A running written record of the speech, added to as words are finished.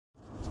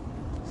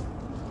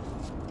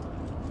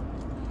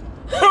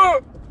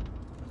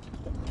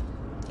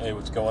Hey,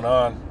 what's going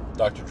on?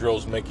 Dr.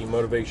 Drill's Making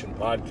Motivation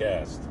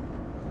Podcast.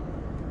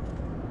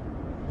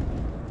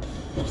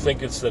 I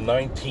think it's the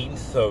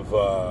 19th of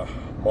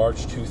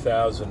March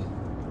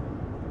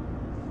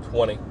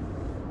 2020. I'm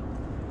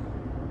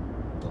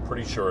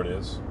pretty sure it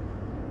is.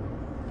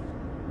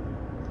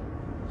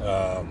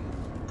 I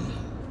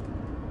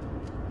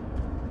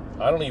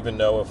don't even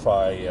know if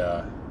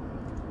I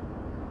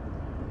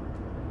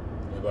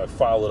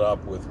followed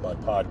up with my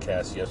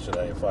podcast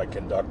yesterday, if I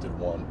conducted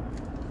one.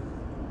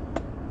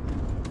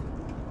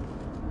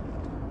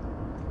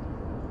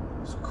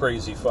 It's a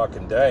crazy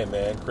fucking day,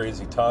 man.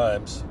 Crazy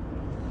times.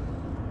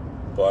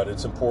 But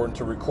it's important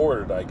to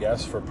record it, I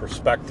guess, for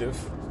perspective.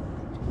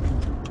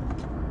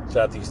 It's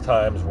at these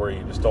times where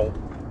you just don't,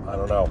 I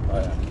don't know.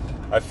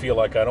 I feel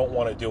like I don't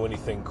want to do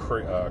anything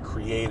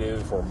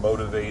creative or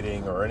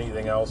motivating or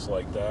anything else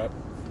like that.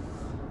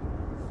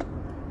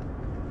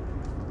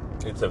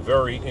 It's a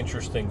very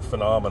interesting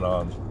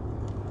phenomenon,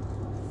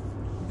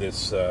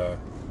 this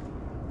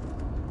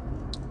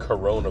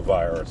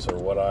coronavirus, or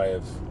what I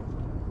have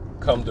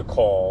come to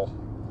call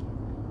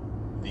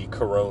the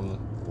Corona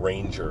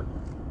Ranger,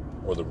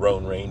 or the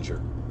Roan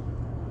Ranger.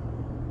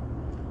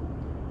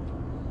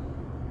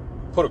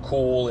 Put a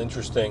cool,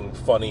 interesting,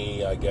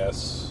 funny, I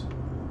guess,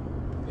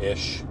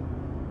 ish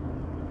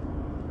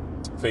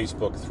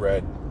Facebook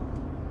thread,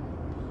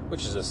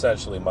 which is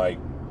essentially my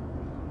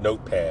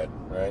notepad,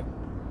 right?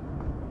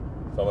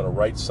 If I'm going to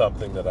write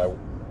something that I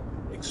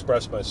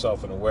express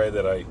myself in a way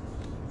that I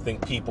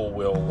think people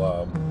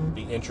will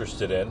be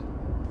interested in,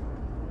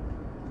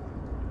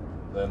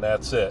 then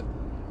that's it.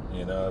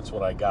 You know, that's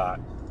what I got.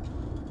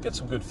 Get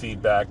some good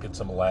feedback, get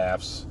some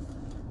laughs,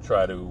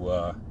 try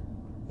to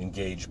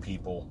engage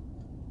people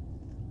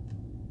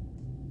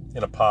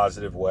in a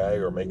positive way,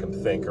 or make them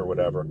think, or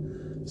whatever.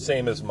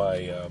 Same as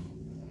my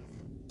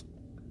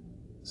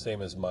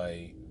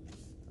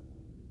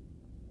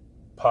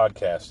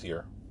podcast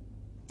here.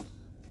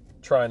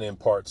 Trying to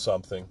impart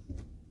something,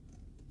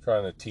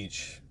 trying to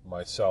teach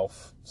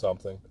myself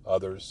something,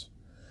 others,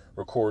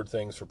 record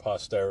things for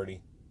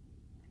posterity,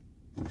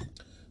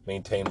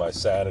 maintain my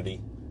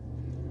sanity.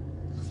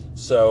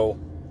 So,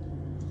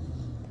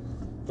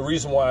 the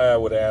reason why I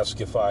would ask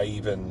if I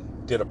even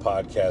did a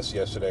podcast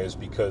yesterday is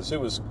because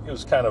it was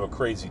kind of a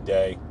crazy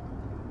day.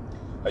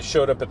 I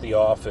showed up at the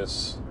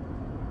office.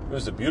 It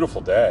was a beautiful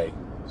day.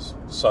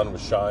 The sun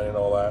was shining and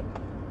all that.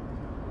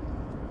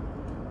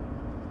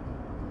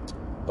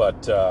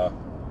 But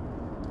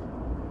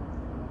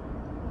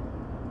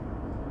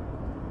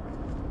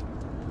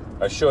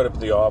I showed up at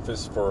the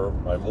office for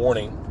my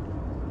morning,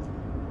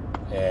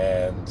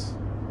 and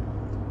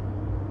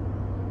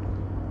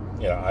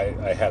you know,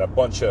 I had a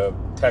bunch of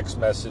text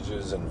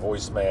messages and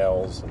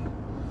voicemails and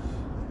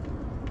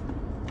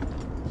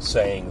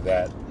saying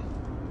that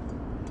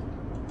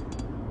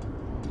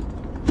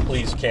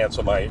please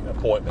cancel my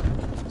appointment.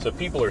 So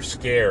people are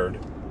scared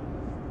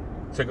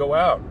to go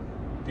out.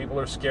 People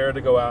are scared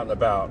to go out and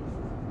about.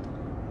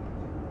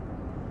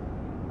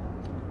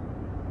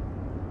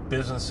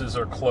 Businesses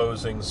are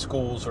closing,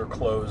 schools are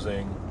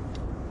closing.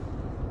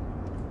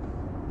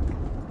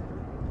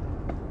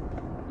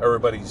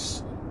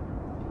 Everybody's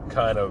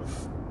kind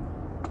of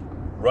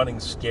running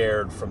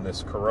scared from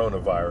this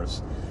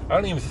coronavirus. I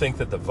don't even think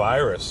that the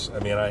virus, I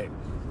mean,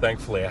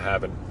 thankfully I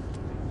haven't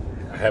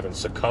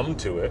succumbed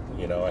to it.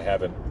 You know, I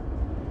haven't,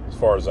 as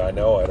far as I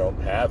know, I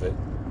don't have it.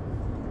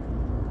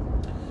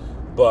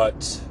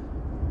 But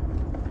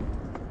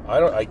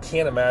I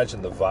can't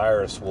imagine the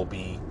virus will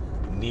be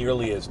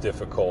nearly as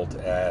difficult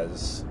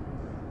as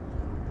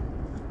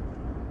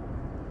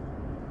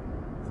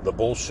the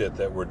bullshit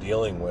that we're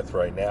dealing with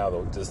right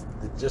now. Just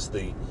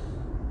the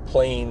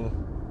plain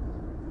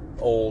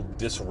old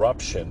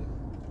disruption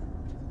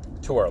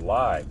to our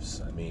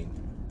lives. I mean,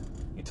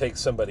 you take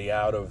somebody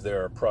out of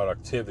their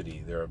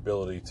productivity, their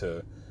ability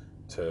to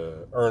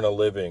earn a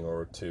living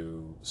or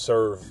to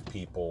serve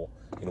people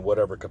in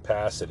whatever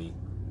capacity,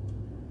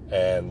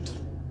 and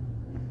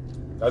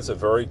that's a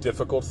very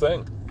difficult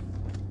thing.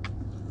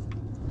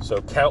 So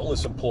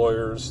countless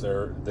employers,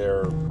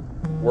 their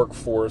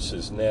workforce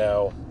is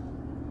now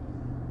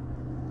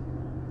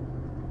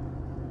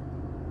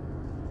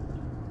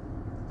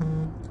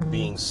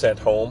being sent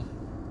home.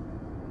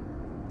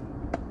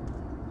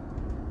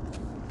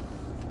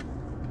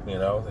 You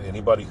know,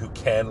 anybody who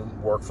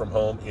can work from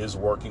home is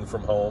working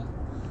from home,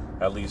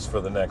 at least for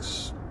the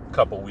next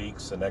couple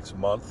weeks, the next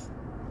month.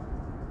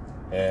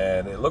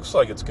 And it looks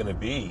like it's going to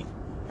be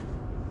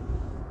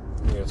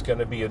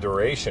a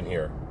duration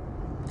here.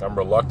 I'm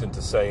reluctant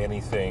to say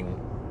anything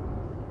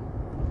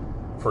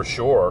for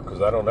sure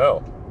because I don't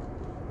know.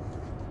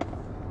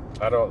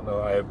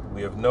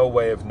 We have no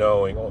way of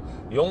knowing.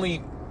 The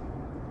only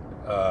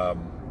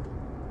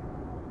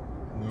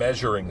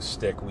measuring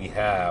stick we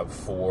have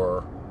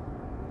for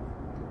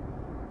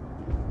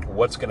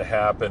what's going to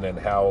happen and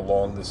how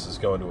long this is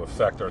going to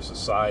affect our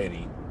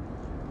society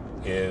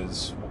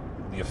is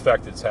the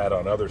effect it's had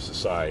on other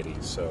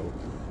societies. So,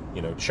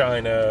 you know,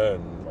 China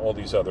and all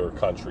these other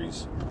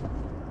countries,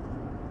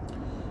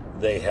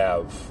 they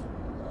have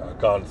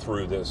gone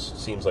through this. It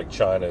seems like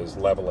China is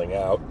leveling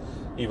out,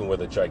 even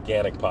with a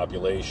gigantic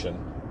population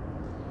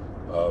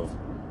of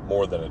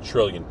more than 1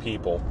 trillion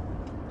people.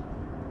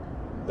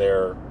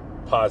 Their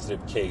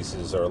positive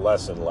cases are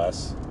less and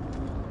less,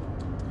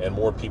 and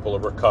more people are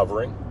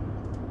recovering.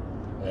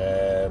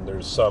 And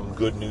there's some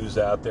good news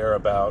out there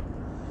about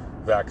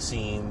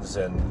vaccines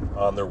and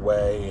on their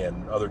way,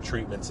 and other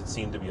treatments that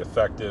seem to be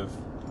effective.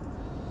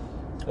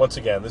 Once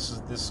again, this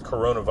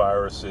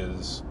coronavirus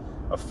is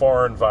a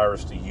foreign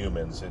virus to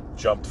humans. It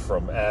jumped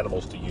from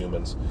animals to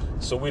humans,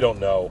 so we don't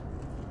know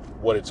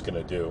what it's going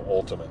to do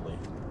ultimately.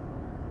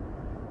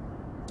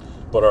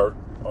 But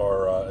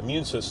our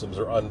immune systems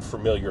are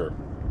unfamiliar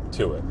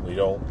to it.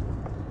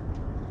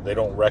 They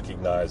don't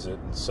recognize it,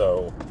 and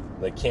so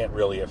they can't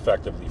really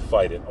effectively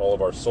fight it. All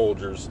of our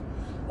soldiers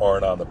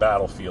aren't on the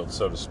battlefield,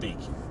 so to speak.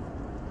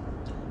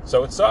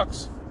 So it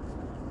sucks.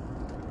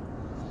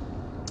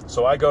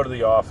 So I go to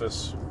the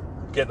office,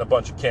 getting a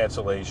bunch of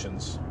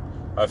cancellations.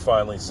 I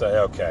finally say,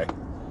 okay,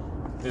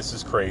 this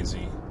is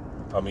crazy.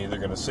 I'm either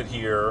going to sit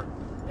here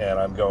and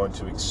am I going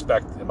to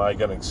expect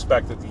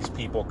that these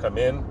people come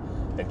in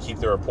and keep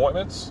their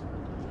appointments?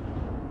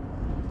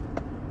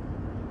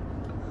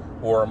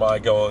 Or am I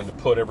going to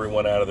put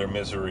everyone out of their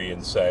misery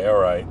and say, all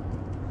right,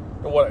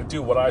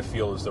 do what I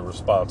feel is the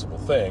responsible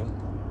thing,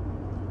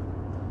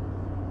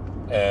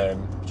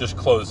 and just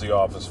close the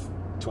office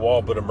to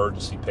all but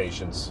emergency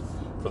patients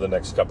for the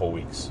next couple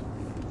weeks?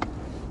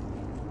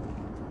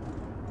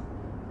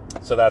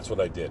 So that's what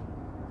I did.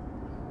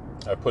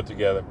 I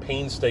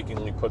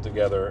painstakingly put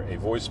together a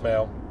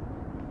voicemail.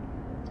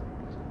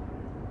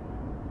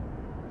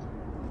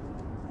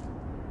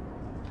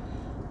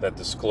 That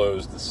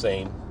disclosed the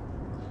same.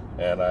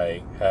 And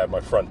I had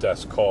my front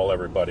desk call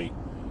everybody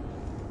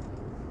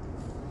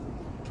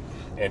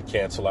and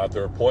cancel out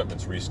their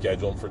appointments,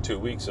 reschedule them for 2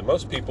 weeks. And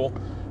most people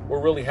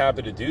were really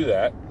happy to do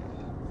that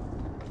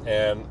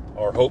and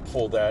are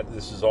hopeful that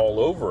this is all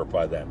over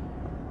by then.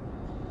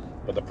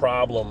 But the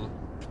problem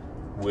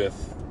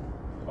with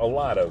a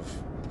lot of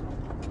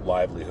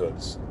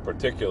livelihoods,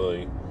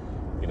 particularly,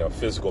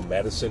 physical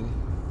medicine,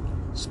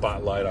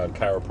 spotlight on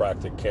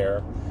chiropractic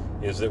care,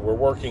 is that we're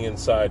working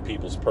inside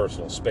people's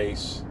personal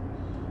space.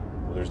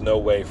 There's no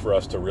way for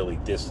us to really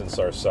distance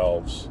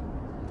ourselves.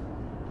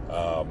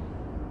 I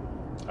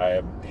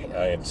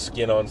am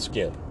skin on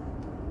skin,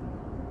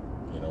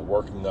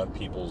 working on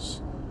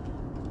people's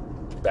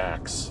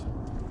backs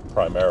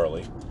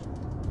primarily,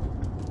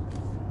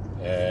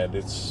 and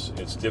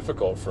it's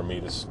difficult for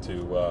me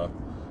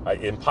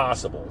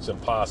impossible. It's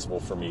impossible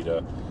for me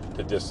to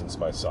distance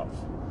myself,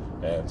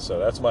 and so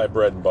that's my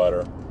bread and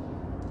butter.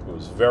 It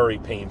was very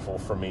painful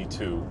for me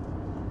to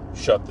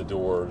shut the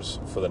doors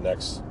for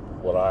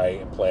what I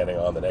am planning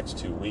on the next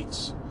 2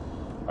 weeks.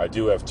 I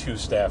do have 2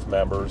 staff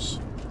members,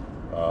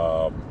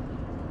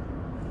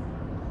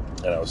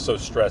 and I was so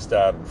stressed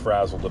out and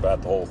frazzled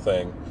about the whole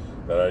thing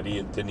that I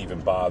didn't even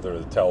bother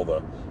to tell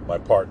my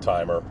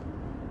part-timer.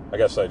 I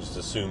guess I just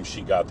assumed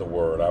she got the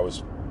word. I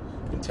was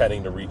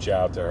intending to reach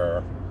out to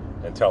her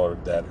and tell her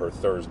that her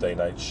Thursday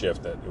night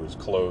shift, that it was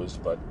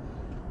closed, but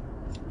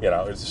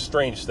it's a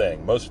strange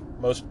thing. Most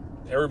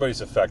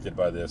everybody's affected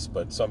by this,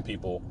 but some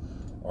people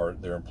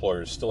their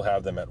employers still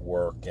have them at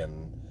work,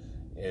 and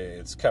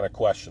it's kind of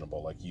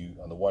questionable. Like,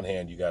 on the one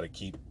hand, you got to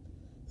keep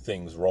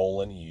things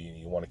rolling.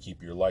 You want to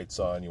keep your lights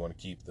on. You want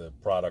to keep the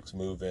products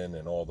moving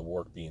and all the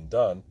work being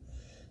done.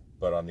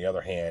 But on the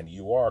other hand,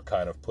 you are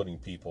kind of putting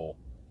people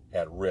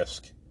at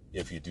risk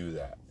if you do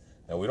that.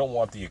 And we don't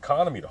want the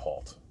economy to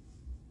halt,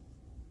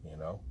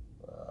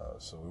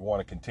 so we want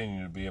to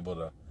continue to be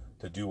able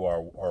to do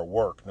our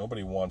work.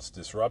 Nobody wants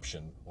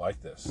disruption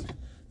like this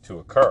to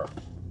occur.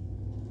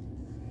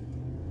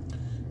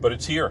 But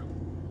it's here.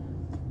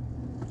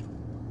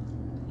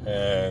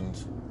 And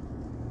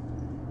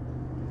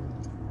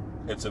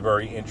it's a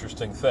very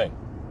interesting thing.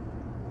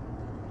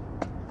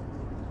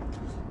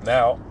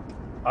 Now,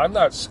 I'm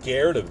not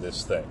scared of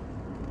this thing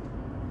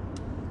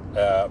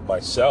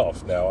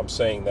myself. Now, I'm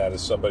saying that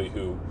as somebody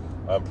who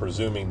I'm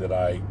presuming that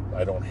I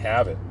don't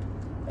have it.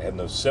 I have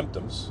no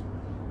symptoms,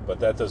 but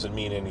that doesn't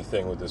mean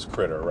anything with this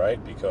critter,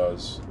 right?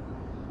 Because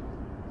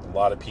a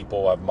lot of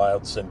people have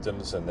mild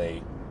symptoms and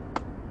they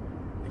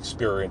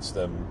experience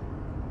them,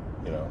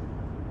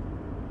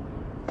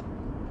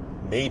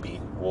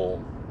 maybe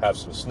will have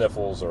some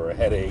sniffles or a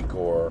headache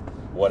or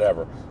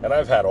whatever. And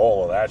I've had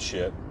all of that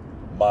shit,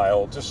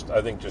 mild,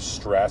 I think just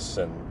stress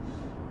and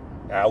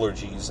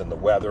allergies and the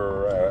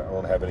weather. I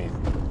don't have any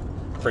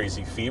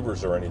crazy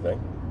fevers or anything,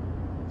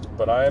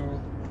 but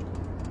I'm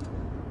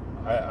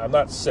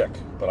not sick,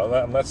 but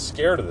I'm not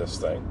scared of this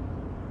thing.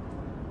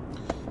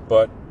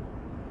 But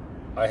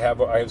I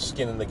have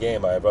skin in the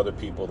game. I have other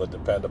people that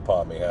depend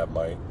upon me. I have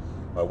my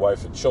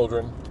wife and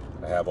children.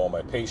 I have all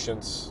my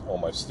patients, all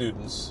my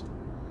students.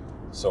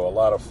 So a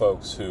lot of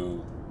folks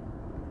who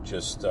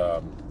just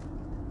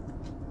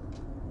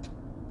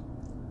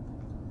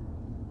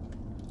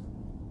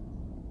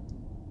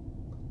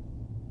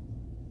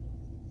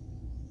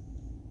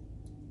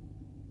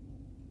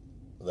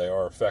they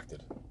are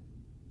affected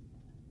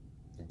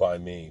by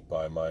me,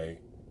 by my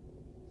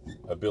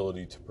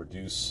ability to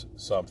produce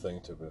something,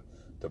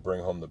 to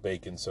bring home the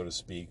bacon, so to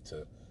speak,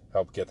 to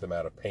help get them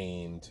out of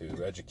pain,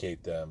 to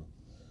educate them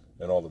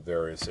in all the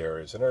various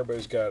areas. And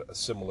everybody's got a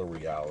similar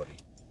reality.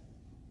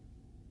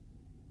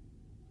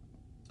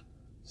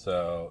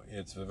 So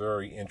it's a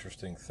very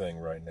interesting thing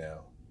right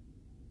now.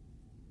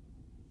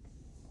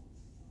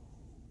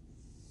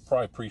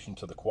 Probably preaching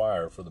to the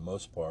choir for the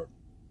most part.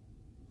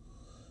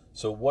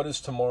 So what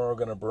is tomorrow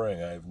going to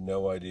bring? I have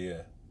no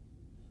idea.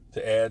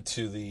 To add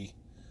to the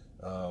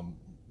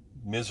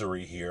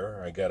misery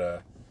here,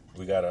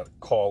 we got a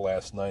call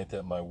last night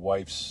that my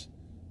wife's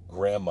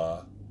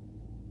grandma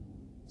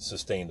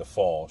sustained a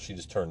fall. She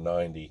just turned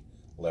 90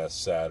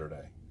 last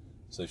Saturday.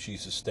 So she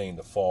sustained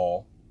a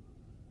fall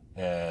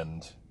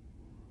and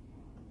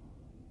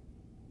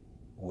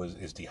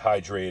is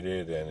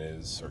dehydrated,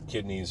 and her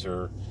kidneys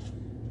are,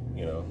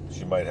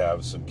 she might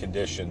have some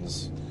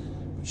conditions.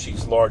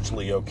 She's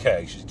largely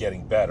okay. She's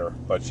getting better,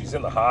 but she's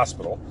in the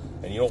hospital,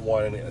 and you don't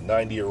want a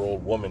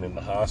 90-year-old woman in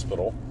the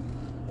hospital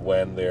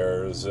when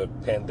there's a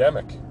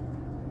pandemic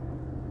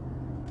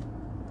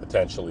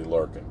potentially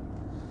lurking.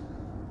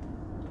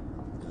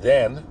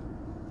 Then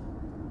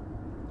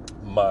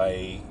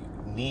my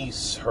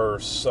niece, her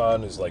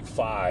son is like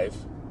 5.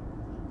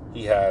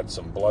 He had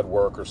some blood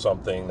work or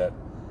something that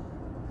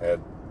had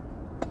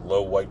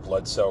low white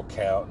blood cell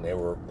count,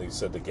 and they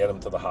said to get him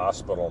to the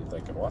hospital. I'm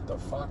thinking, what the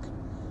fuck?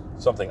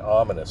 Something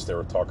ominous. They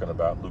were talking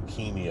about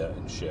leukemia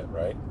and shit,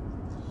 right?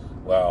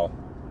 Well,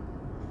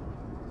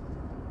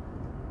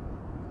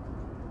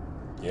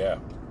 yeah.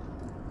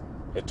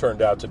 It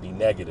turned out to be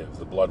negative.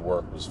 The blood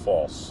work was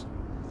false.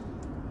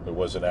 It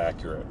wasn't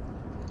accurate.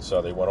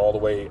 So they went all the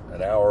way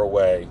an hour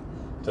away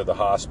to the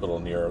hospital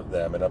near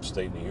them in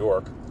upstate New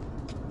York,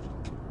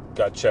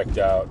 got checked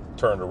out,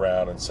 turned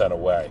around, and sent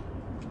away.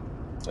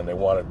 And they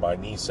wanted my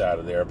niece out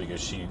of there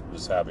because she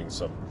was having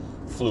some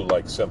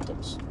flu-like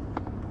symptoms.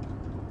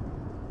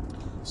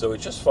 So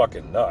it's just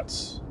fucking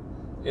nuts.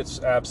 It's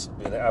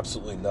been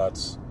absolutely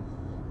nuts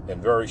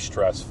and very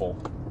stressful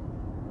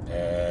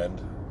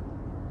and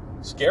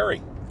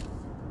scary.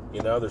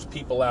 There's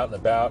people out and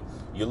about.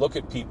 You look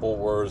at people,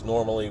 whereas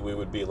normally we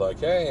would be like,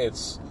 hey,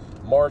 it's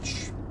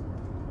March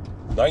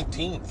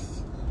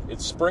 19th.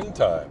 It's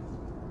springtime.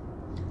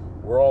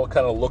 We're all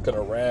kind of looking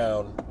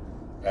around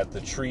at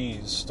the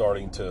trees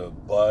starting to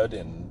bud,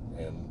 and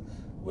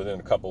within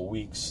a couple of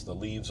weeks, the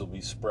leaves will be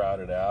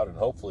sprouted out, and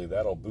hopefully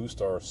that'll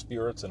boost our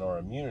spirits and our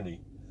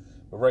immunity.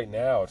 But right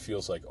now, it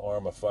feels like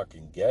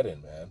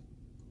Armageddon, man.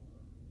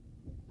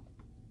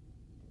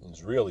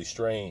 It's really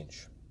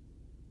strange.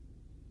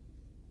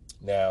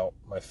 Now,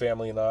 my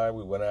family and I,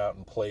 we went out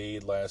and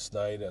played last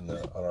night on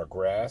our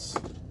grass.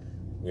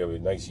 We have a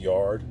nice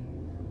yard.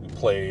 We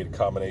played a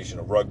combination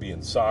of rugby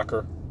and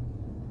soccer.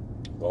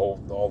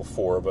 All the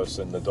 4 of us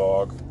and the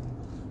dog.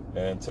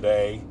 And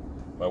today,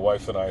 my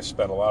wife and I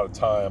spent a lot of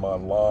time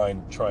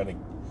online trying to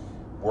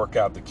work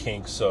out the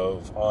kinks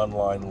of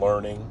online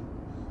learning,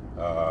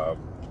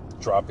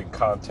 dropping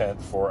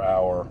content for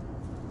our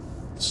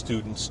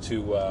students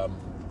to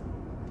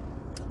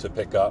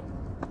pick up,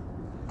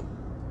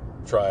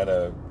 trying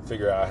to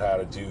figure out how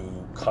to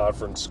do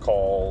conference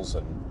calls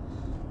and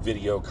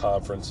video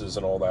conferences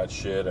and all that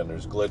shit. And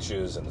there's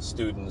glitches, and the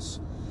students,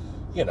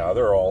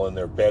 they're all in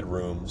their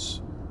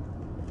bedrooms,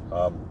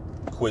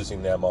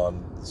 quizzing them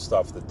on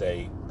stuff that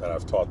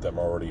I've taught them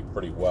already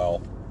pretty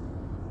well,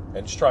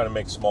 and just trying to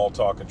make small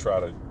talk and try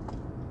to,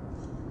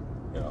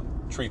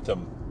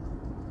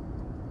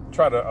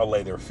 try to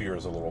allay their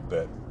fears a little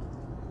bit.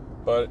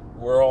 But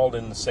we're all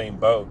in the same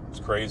boat. It's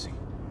crazy.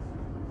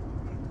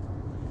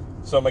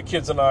 So my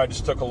kids and I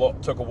just took a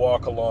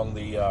walk along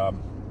the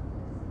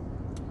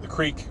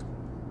creek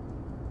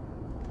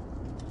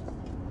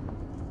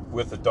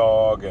with the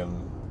dog,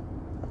 and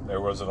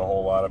there wasn't a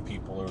whole lot of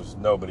people. There was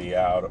nobody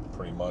out,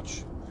 pretty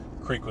much.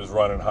 The creek was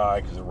running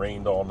high because it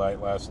rained all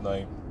night last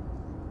night.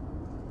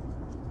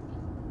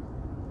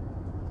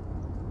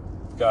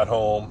 Got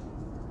home.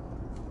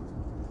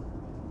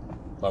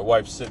 My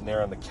wife's sitting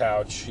there on the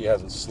couch. She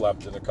hasn't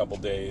slept in a couple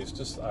days.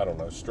 Just, I don't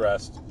know,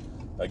 stressed.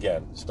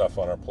 Again, stuff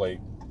on our plate.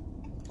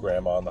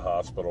 Grandma in the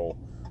hospital.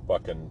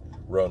 Fucking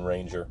Roan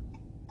Ranger.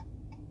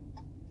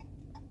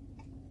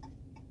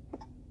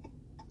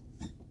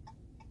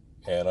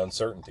 And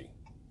uncertainty.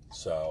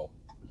 So,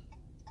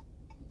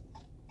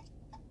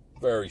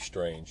 very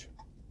strange.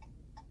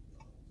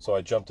 So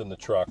I jumped in the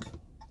truck.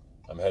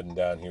 I'm heading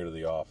down here to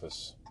the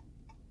office.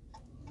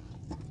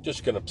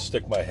 Just gonna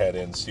stick my head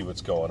in, see what's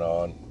going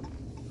on.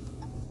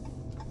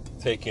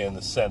 Take in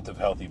the scent of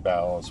Healthy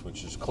Balance,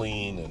 which is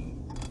clean, and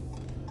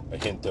a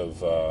hint of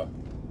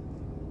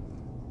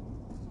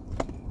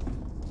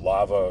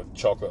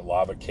chocolate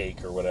lava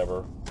cake or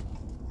whatever.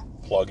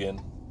 Plug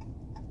in.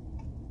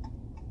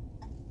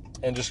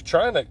 And just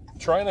trying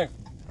to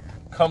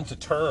come to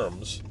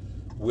terms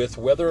with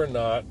whether or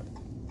not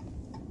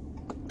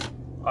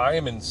I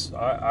am in.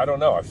 I don't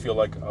know. I feel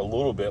like a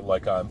little bit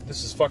like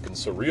this is fucking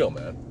surreal,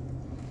 man.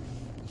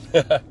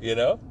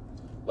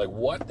 Like,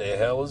 what the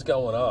hell is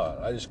going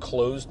on? I just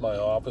closed my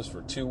office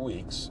for 2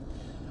 weeks.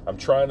 I'm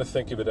trying to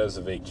think of it as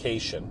a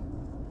vacation.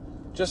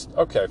 Just,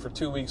 okay, for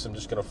 2 weeks, I'm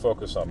just going to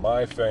focus on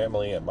my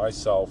family and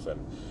myself.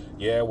 And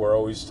yeah, we're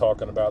always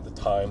talking about the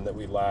time that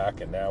we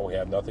lack, and now we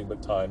have nothing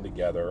but time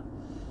together.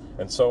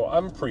 And so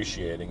I'm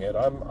appreciating it.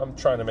 I'm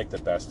trying to make the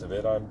best of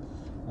it. I'm,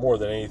 more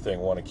than anything,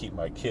 want to keep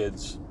my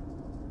kids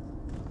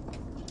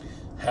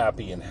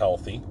happy and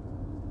healthy.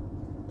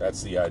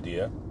 That's the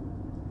idea.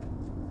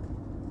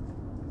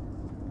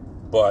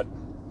 But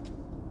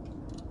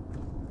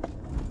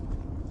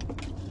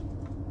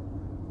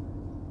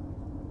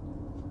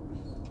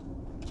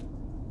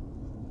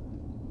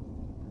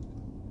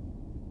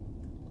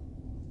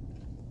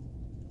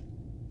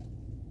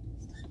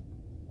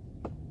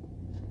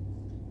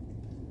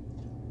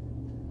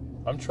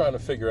I'm trying to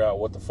figure out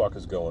what the fuck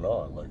is going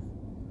on. Like,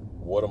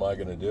 what am I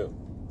going to do?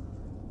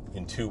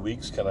 In 2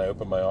 weeks, can I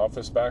open my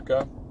office back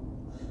up?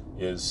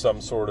 Is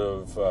some sort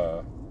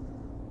of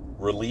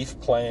relief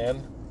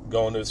plan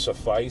going to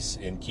suffice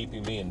in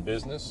keeping me in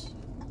business?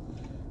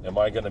 Am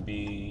I going to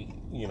be,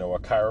 a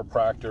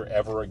chiropractor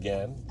ever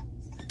again,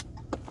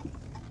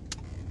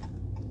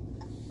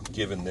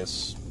 given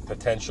this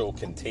potential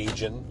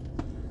contagion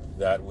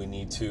that we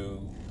need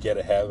to get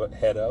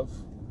ahead of?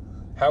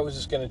 How is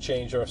this going to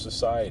change our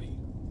society?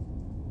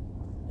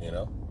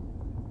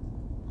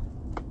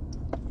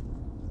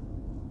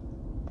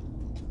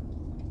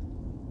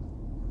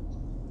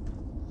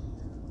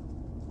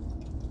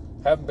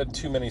 Haven't been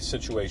too many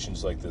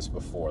situations like this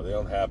before. They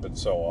don't happen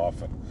so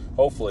often.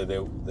 Hopefully,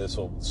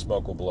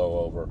 smoke will blow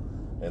over,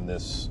 and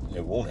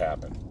it won't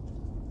happen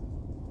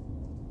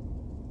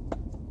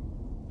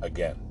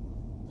again,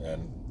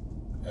 and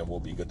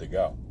we'll be good to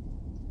go.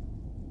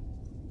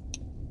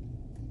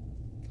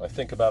 I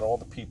think about all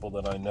the people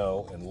that I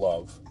know and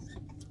love,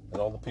 and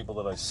all the people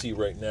that I see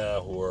right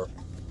now who are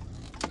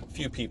a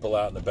few people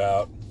out and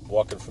about,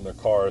 walking from their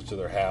cars to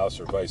their house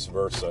or vice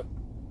versa,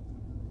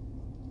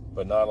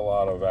 but not a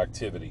lot of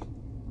activity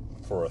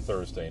for a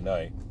Thursday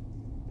night.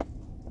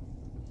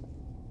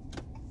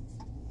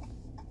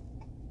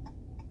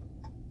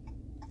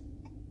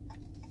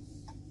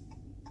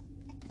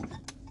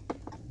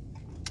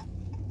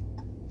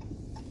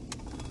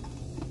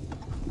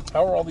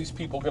 How are all these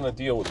people going to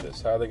deal with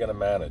this? How are they going to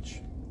manage?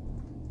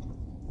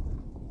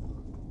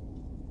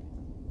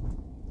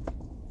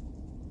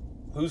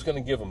 Who's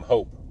going to give them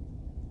hope?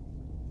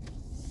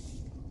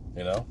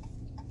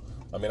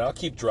 I'll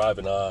keep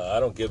driving on. I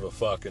don't give a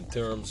fuck in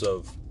terms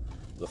of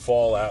the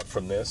fallout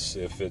from this.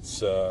 If it's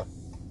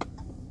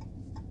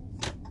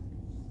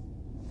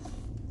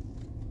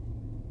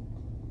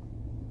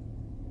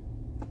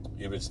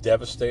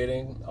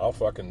devastating, I'll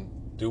fucking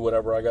do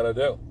whatever I gotta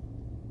do.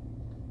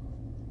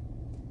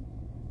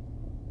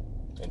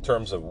 In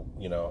terms of,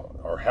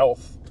 our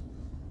health,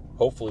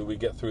 hopefully we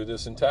get through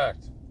this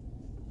intact.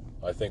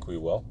 I think we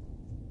will.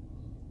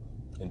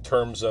 In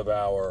terms of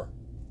our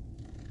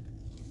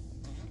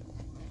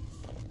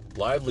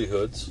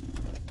livelihoods,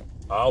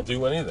 I'll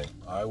do anything.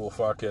 I will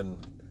fucking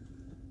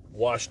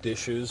wash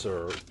dishes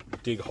or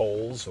dig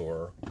holes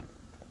or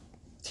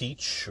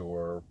teach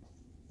or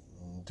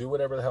do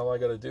whatever the hell I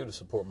got to do to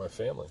support my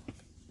family.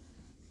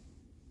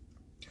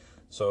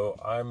 So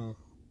I'm,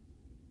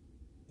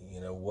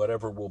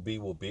 whatever will be,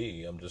 will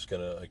be.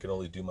 I can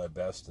only do my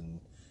best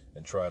and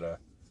try to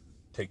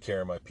take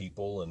care of my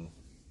people and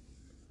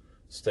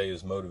stay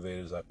as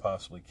motivated as I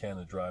possibly can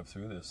to drive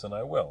through this. And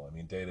I will.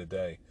 Day to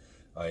day,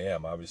 I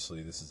am.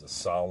 Obviously, this is a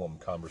solemn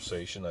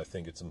conversation. I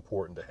think it's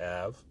important to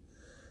have,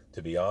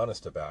 to be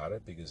honest about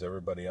it, because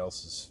everybody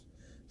else is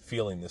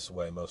feeling this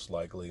way most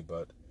likely.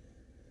 But,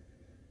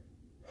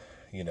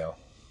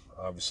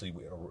 obviously,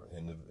 we are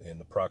in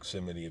the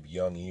proximity of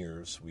young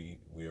years, we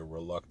are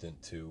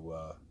reluctant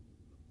to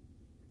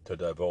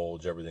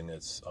divulge everything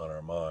that's on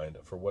our mind.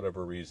 For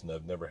whatever reason,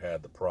 I've never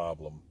had the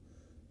problem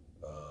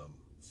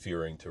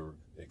fearing to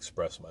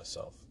express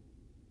myself.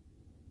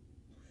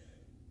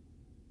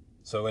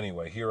 So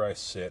anyway, here I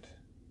sit,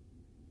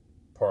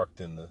 parked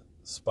in the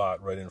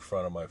spot right in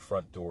front of my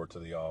front door to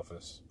the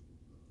office.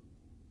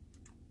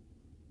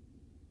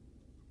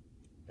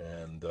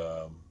 And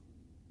I'm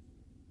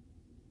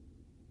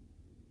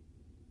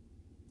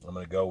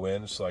going to go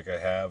in just like I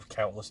have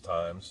countless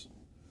times,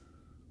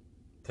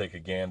 take a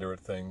gander at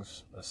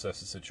things, assess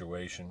the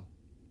situation,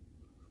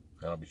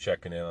 and I'll be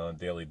checking in on a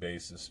daily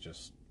basis,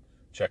 just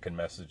checking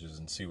messages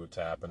and see what's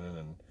happening.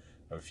 And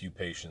I have a few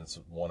patients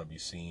that want to be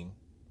seen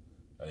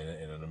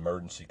in an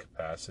emergency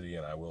capacity,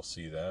 and I will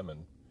see them,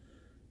 and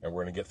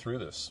we're going to get through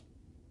this.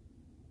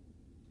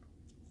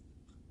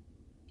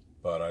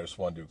 But I just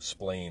wanted to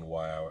explain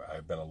why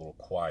I've been a little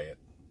quiet,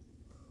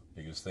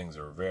 because things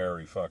are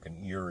very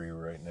fucking eerie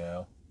right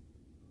now.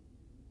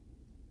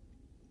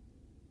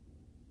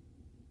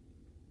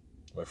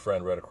 My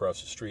friend right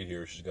across the street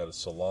here, she's got a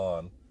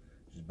salon.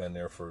 She's been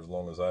there for as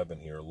long as I've been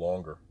here,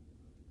 longer.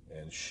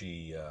 And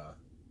she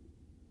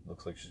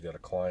looks like she's got a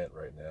client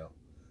right now.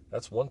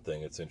 That's one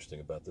thing that's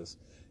interesting about this.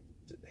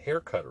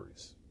 Hair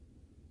cutteries,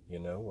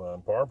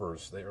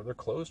 barbers, they're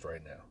closed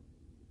right now.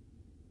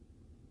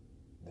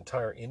 The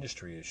entire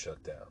industry is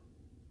shut down.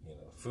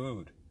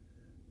 Food.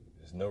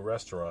 There's no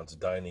restaurants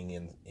dining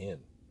in.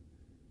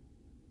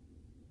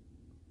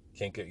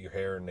 Can't get your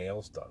hair and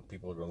nails done.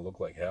 People are going to look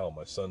like hell.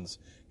 My son's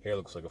hair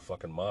looks like a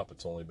fucking mop.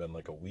 It's only been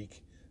like a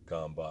week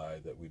gone by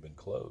that we've been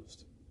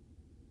closed.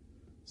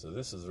 So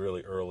this is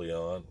really early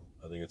on.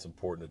 I think it's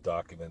important to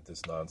document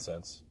this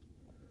nonsense.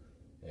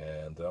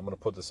 And I'm going to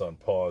put this on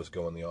pause,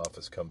 go in the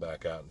office, come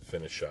back out and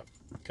finish up.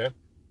 Okay?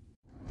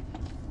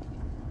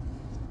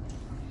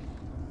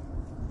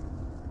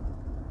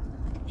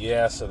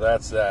 Yeah, so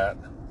that's that.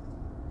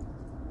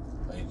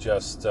 I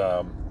just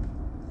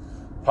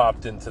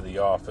popped into the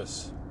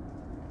office.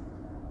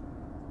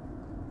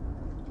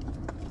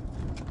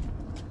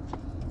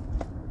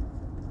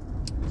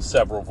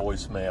 Several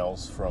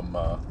voicemails from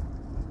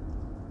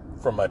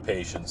my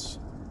patients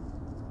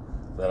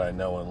that I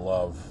know and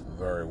love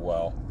very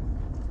well.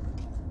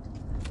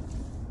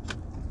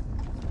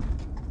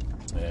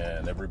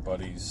 And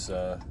everybody's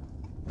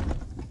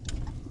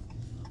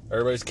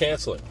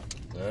canceling.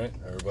 All right,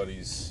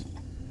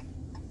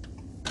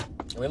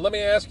 let me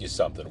ask you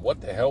something.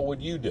 What the hell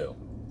would you do?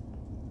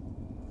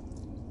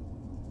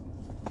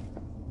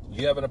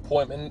 You have an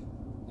appointment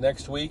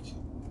next week?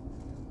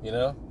 You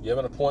have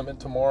an appointment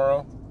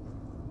tomorrow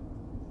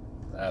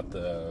at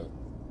the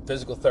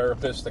physical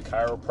therapist, the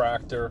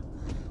chiropractor,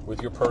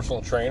 with your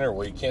personal trainer.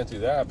 Well, you can't do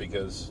that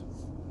because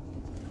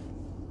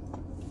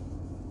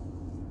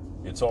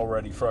it's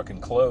already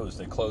fucking closed.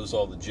 They closed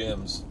all the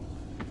gyms.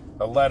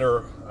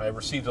 I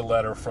received a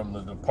letter from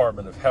the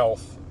Department of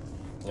Health,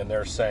 and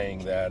they're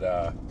saying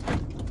that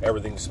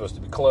everything's supposed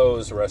to be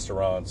closed,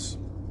 restaurants,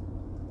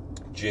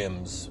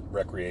 gyms,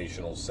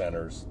 recreational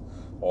centers,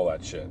 all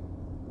that shit.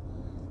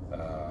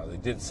 They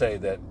did say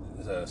that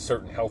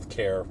certain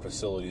healthcare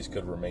facilities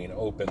could remain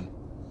open,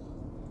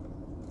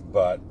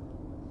 but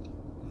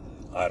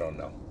I don't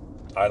know.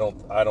 I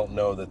don't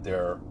know that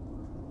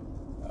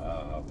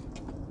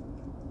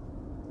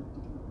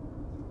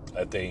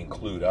that they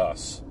include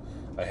us.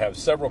 I have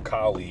several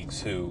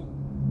colleagues who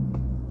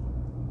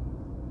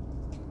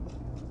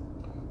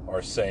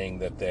are saying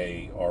that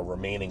they are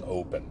remaining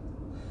open.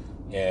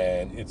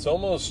 And it's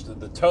almost,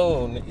 the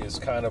tone is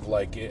kind of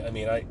like,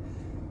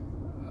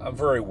 I'm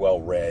very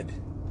well read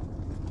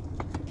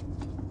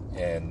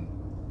and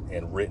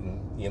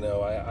written.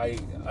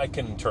 I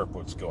can interpret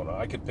what's going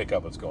on. I can pick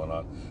up what's going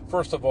on.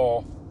 First of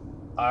all,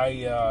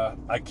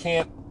 I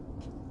can't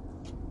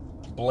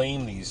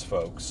blame these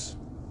folks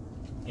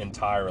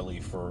entirely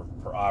for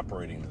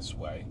operating this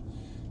way,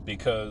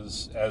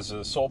 because as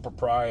a sole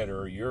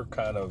proprietor, you're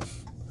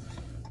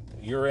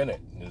in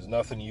it. There's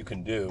nothing you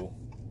can do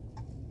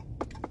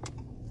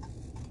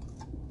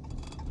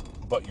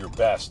but your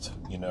best,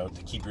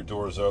 to keep your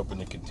doors open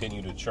and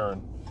continue to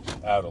churn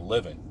out a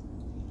living.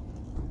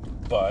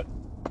 But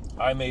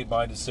I made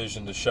my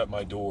decision to shut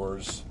my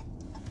doors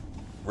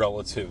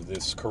relative to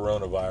this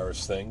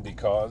coronavirus thing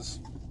because,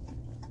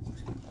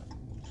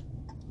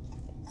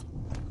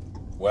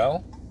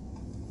 well,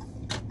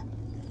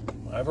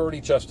 I've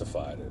already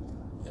justified it.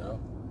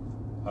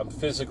 I'm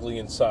physically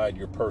inside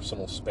your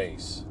personal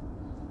space,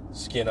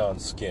 skin on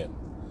skin.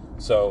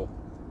 So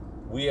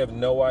we have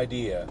no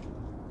idea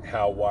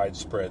how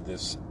widespread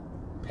this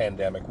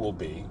pandemic will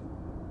be.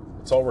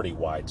 It's already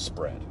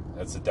widespread.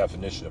 That's the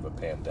definition of a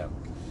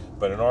pandemic.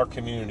 But in our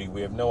community,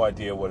 we have no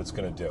idea what it's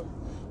going to do.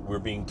 We're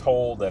being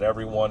told that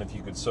everyone, if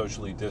you could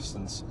socially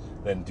distance,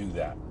 then do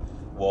that.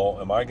 Well,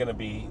 am I going to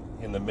be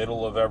in the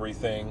middle of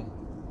everything,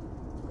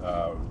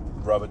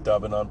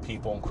 rub-a-dubbing on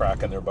people and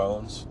cracking their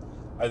bones?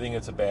 I think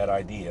it's a bad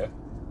idea.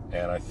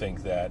 And I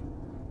think that,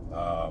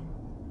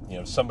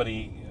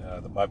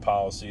 my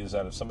policy is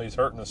that if somebody's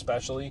hurting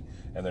especially,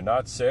 and they're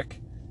not sick,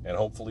 and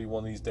hopefully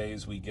one of these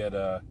days we get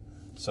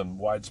some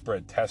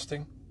widespread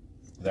testing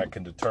that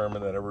can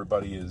determine that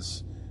everybody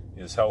is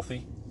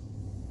healthy,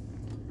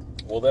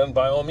 well then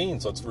by all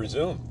means, let's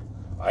resume.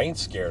 I ain't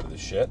scared of this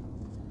shit.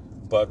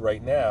 But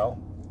right now,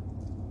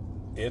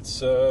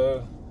 it's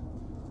a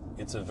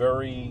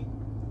very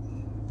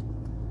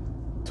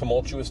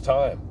tumultuous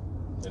time,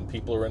 and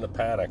people are in a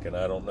panic, and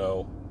I don't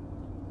know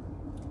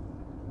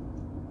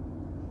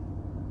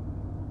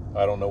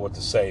what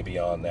to say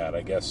beyond that.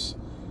 I guess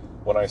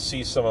when I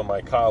see some of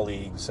my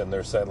colleagues and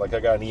they're saying, like, I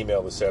got an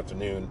email this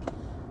afternoon,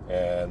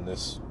 and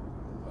this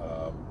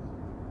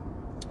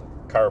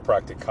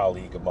chiropractic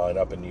colleague of mine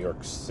up in New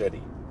York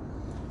City,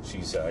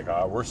 she said,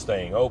 we're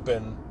staying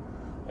open.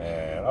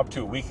 And up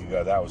to a week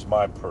ago, that was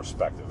my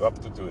perspective. Up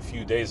to a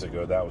few days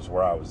ago, that was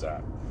where I was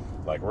at.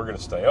 Like, we're going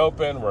to stay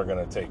open. We're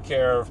going to take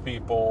care of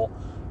people.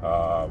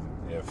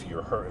 If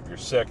you're hurt, if you're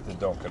sick, then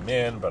don't come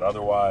in. But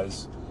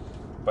otherwise,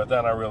 but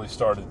then I really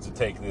started to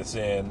take this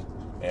in,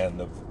 and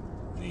the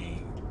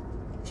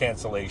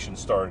cancellation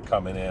started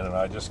coming in, and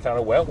I just kind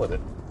of went with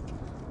it.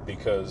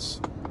 Because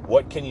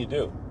what can you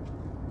do?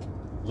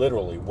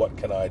 Literally, what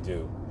can I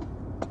do?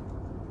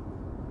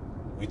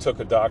 We took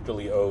a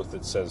doctorly oath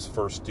that says,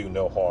 first do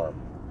no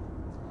harm.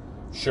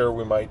 Sure,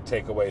 we might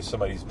take away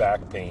somebody's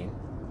back pain,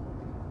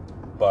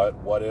 but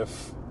what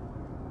if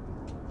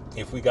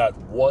we got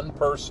one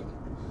person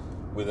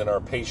within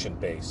our patient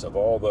base, of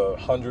all the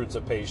hundreds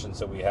of patients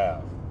that we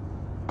have,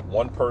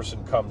 one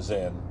person comes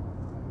in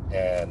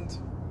and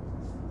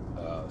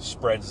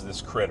spreads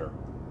this critter,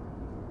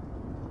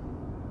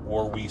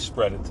 or we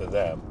spread it to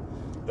them,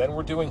 then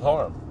we're doing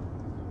harm.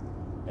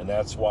 And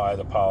that's why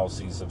the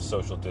policies of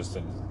social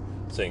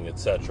distancing,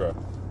 etc.,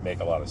 make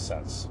a lot of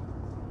sense.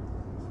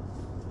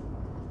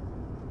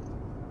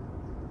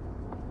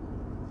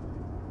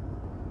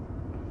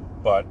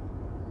 But,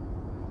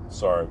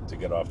 sorry to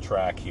get off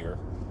track here,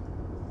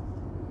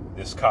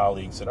 this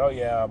colleague said, oh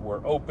yeah,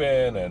 we're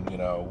open, and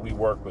we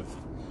work with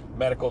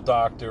medical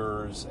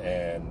doctors,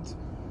 and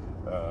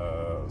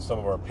some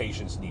of our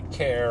patients need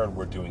care, and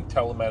we're doing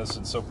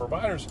telemedicine. So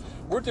providers,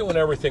 we're doing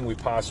everything we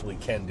possibly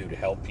can do to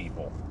help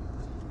people.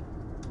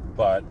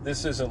 But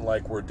this isn't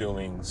like we're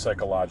doing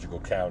psychological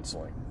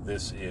counseling.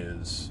 This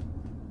is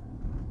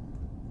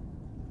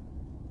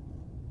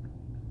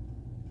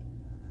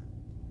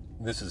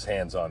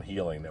hands-on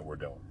healing that we're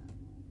doing.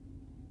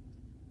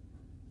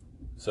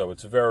 So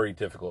it's very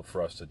difficult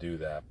for us to do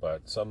that,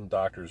 but some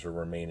doctors are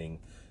remaining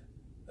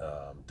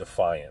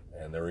defiant,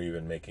 and they're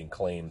even making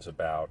claims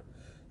about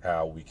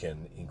how we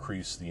can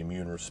increase the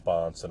immune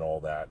response and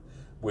all that,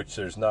 which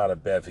there's not a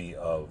bevy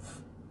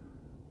of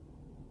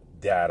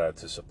data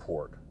to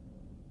support.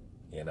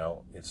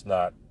 It's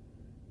not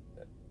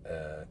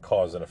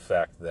cause and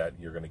effect that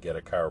you're going to get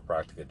a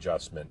chiropractic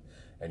adjustment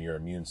and your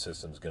immune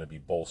system is going to be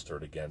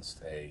bolstered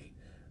against a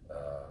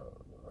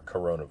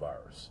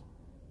coronavirus.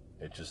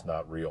 It's just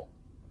not real.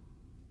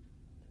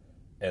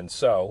 And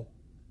so,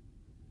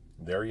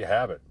 there you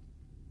have it.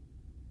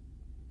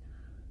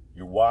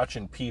 You're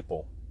watching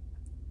people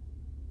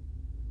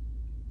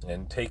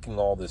and taking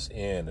all this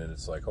in, and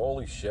it's like,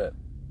 holy shit,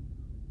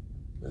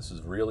 this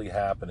is really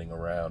happening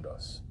around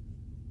us.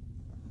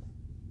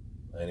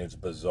 And it's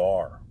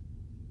bizarre,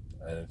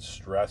 and it's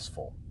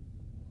stressful,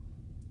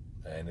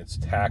 and it's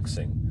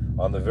taxing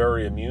on the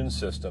very immune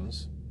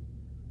systems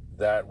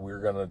that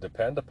we're going to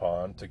depend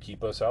upon to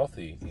keep us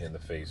healthy in the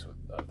face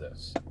of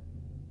this.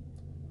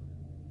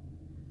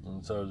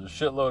 And so there's a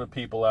shitload of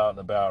people out and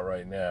about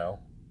right now.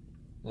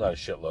 Not a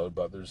shitload,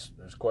 but there's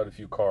quite a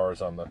few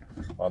cars on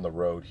the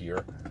road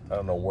here. I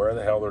don't know where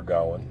the hell they're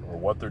going or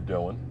what they're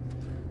doing.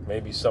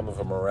 Maybe some of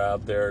them are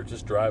out there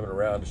just driving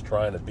around, just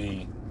trying to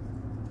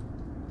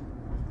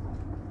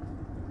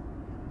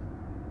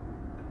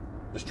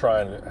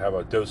have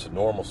a dose of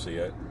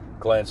normalcy. I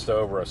glanced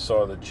over, I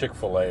saw the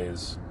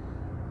Chick-fil-A's,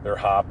 they're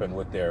hopping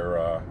with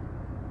their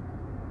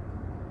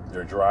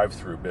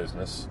drive-through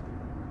business.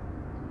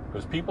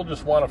 Because people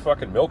just want a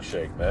fucking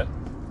milkshake, man.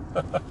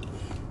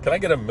 Can I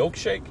get a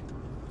milkshake?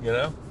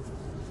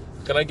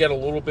 Can I get a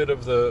little bit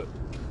of the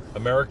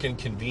American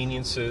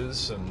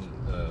conveniences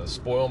and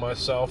spoil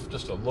myself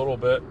just a little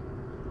bit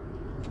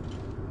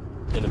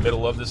in the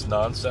middle of this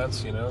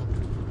nonsense,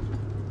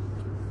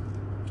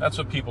 That's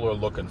what people are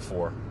looking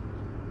for.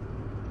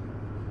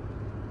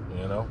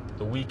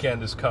 The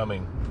weekend is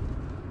coming.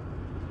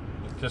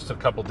 Just a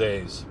couple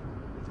days.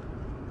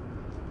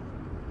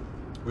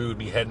 We would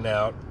be heading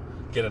out,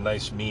 get a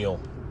nice meal,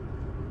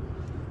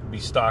 be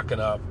stocking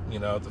up,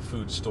 at the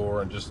food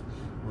store and just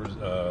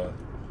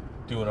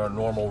doing our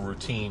normal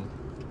routine.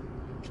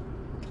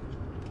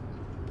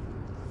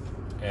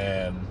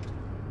 And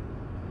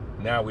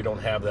now we don't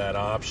have that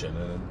option.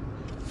 And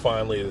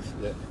finally,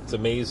 it's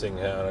amazing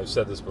how, and I've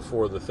said this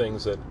before, the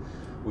things that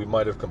we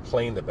might have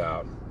complained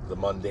about, the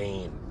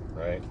mundane,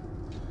 right?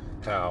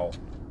 How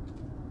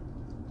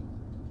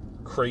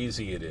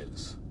crazy it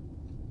is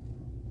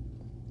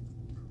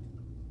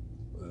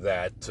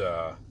that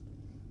the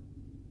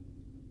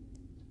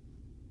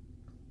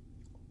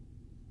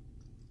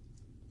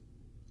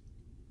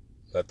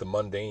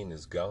mundane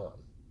is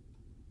gone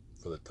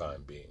for the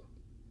time being.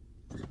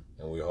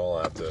 And we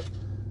all have to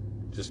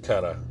just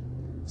kind of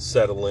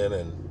settle in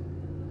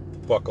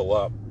and buckle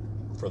up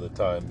for the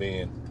time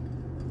being.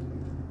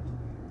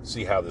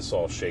 See how this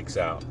all shakes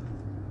out.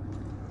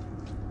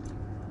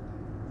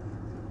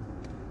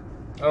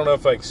 I don't know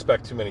if I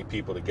expect too many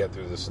people to get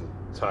through this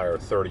entire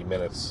 30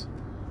 minutes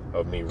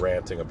of me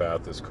ranting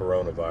about this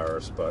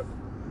coronavirus, but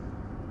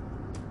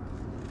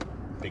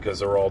because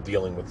they're all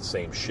dealing with the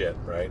same shit,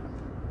 right?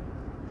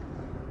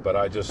 But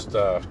I just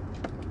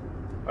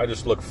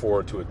look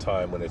forward to a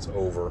time when it's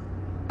over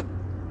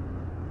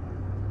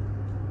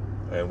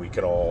and we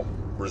can all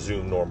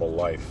resume normal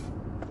life.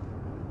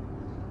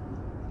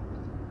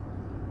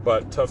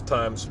 But tough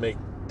times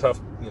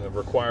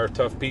require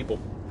tough people.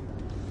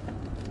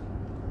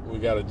 We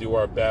got to do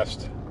our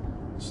best,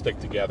 stick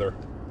together,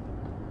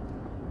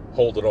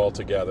 hold it all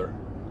together.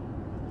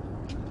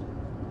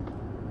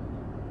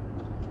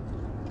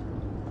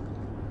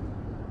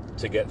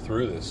 To get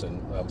through this,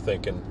 and I'm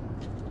thinking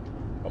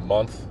a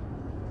month.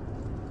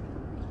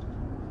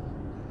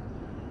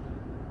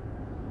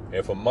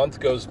 If a month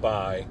goes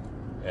by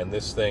and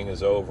this thing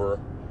is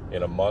over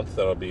in a month,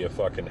 that'll be a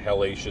fucking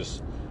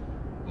hellacious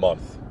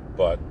month.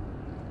 But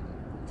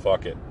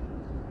fuck it.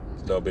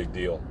 It's no big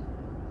deal.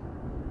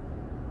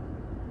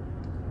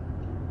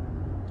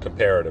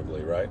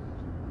 Comparatively, right?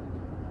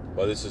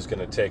 Well, this is going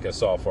to take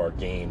us off our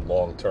game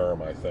long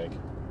term, I think.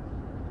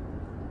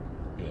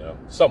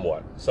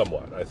 Somewhat.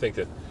 I think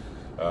that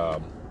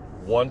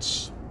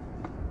once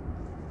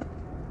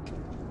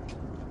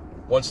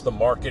the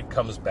market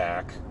comes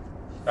back,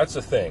 that's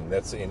the thing.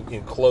 That's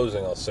in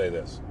closing, I'll say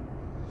this.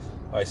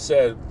 I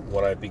said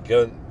when I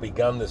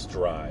began this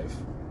drive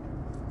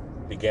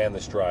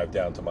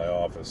down to my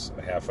office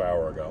a half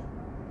hour ago,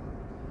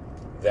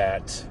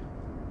 that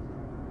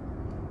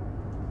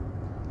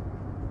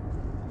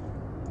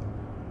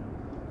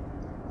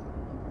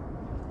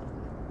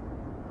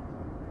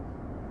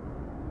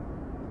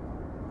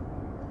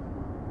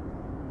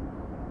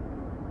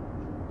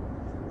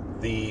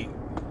the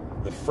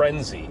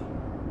frenzy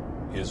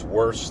is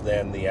worse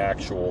than the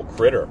actual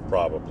critter,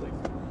 probably.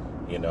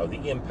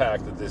 The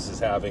impact that this is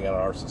having on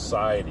our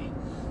society,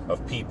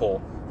 of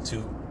people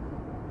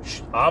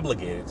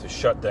obligated to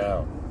shut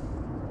down,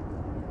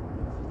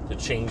 to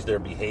change their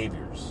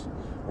behaviors.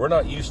 We're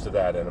not used to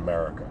that in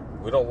America.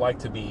 We don't like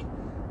to be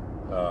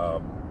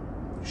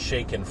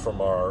shaken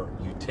from our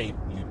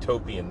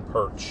utopian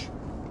perch.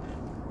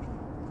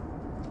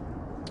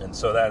 And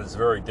so that is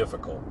very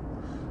difficult.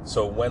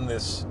 So when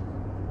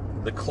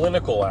the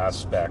clinical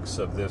aspects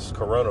of this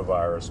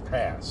coronavirus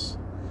pass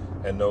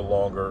and no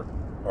longer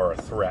are a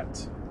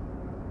threat,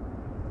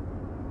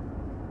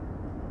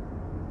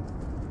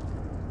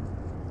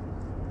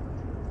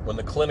 when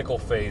the clinical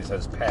phase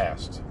has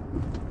passed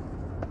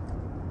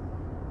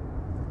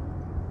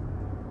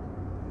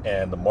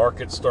and the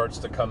market starts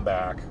to come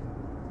back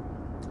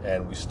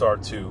and we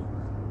start to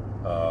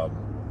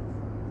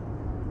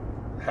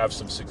have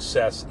some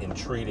success in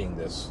treating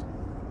this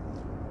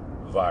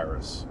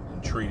virus,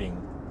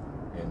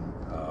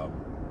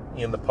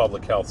 in the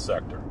public health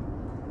sector,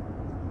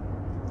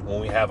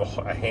 when we have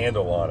a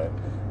handle on it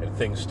and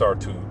things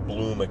start to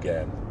bloom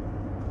again,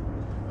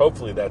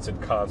 hopefully that's in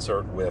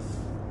concert with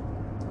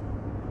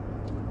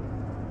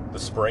the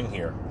spring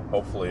here.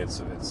 Hopefully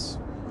it's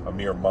a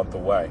mere month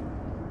away.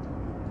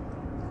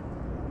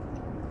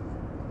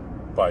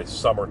 By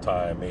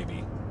summertime,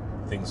 maybe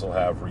things will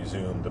have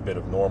resumed a bit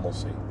of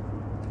normalcy.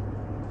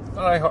 And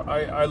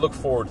I look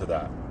forward to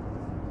that.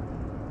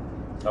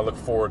 I look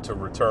forward to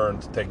return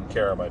to taking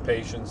care of my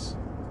patients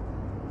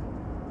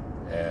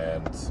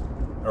and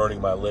earning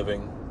my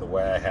living the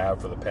way I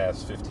have for the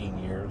past 15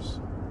 years.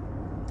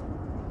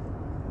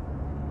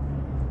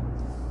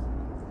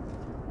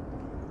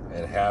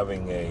 And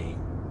having a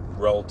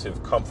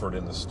relative comfort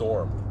in the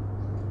storm.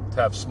 To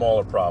have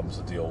smaller problems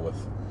to deal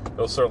with.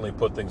 It'll certainly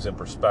put things in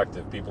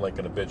perspective. People ain't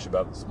going to bitch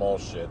about the small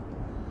shit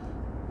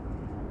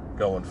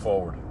going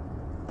forward.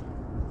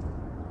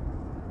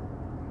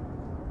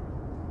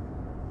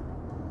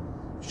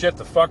 Shit,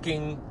 the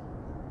fucking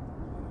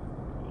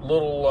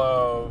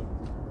little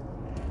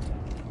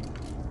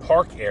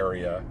park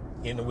area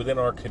within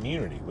our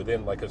community,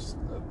 within like right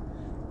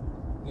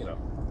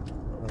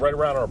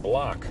around our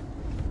block.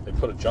 They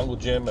put a jungle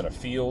gym and a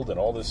field and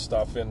all this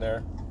stuff in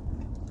there.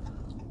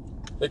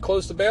 They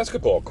closed the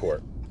basketball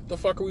court. What the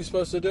fuck are we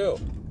supposed to do?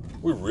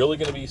 We're really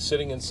going to be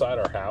sitting inside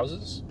our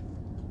houses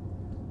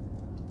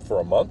for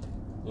a month?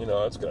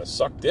 It's going to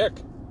suck dick.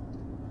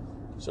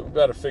 So we've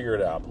got to figure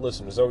it out. But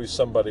listen, there's always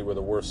somebody with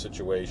a worse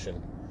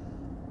situation.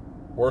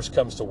 Worst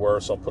comes to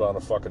worst, I'll put on a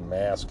fucking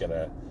mask and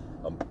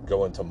I'm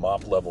going to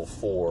MOP level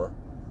 4.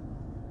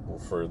 Well,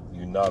 for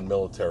you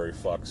non-military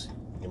fucks,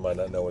 you might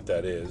not know what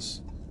that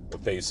is.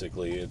 But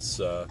basically, it's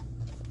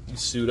you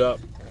suit up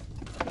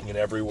in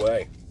every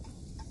way.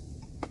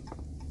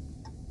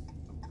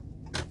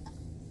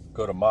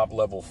 Go to MOP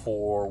level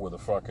 4 with a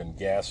fucking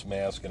gas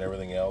mask and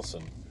everything else,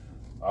 and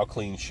I'll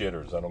clean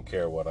shitters. I don't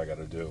care what I got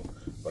to do.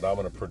 But I'm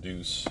going to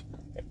produce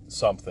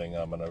something.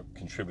 I'm going to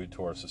contribute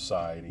to our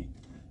society,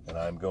 and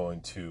I'm going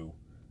to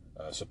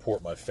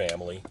support my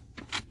family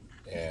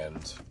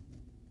and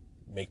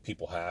make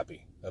people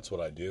happy. That's what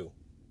I do.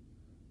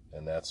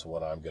 And that's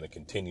what I'm going to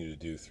continue to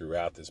do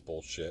throughout this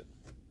bullshit.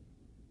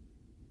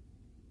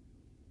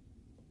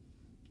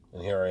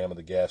 And here I am at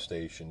the gas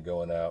station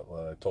going out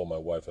when I told my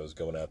wife I was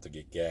going out to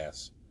get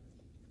gas.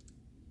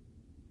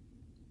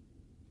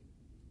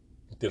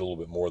 Did a little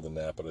bit more than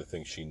that, but I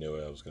think she knew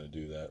I was going to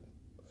do that.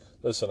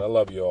 Listen, I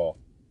love you all.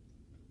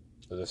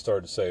 As I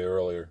started to say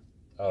earlier,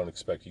 I don't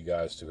expect you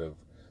guys to have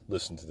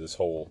listened to this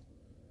whole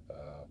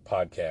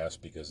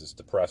podcast because it's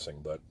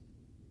depressing, but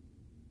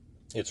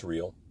it's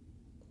real.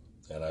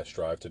 And I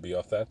strive to be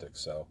authentic.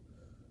 So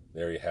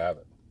there you have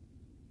it.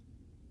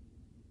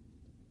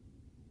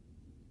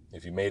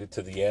 If you made it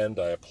to the end,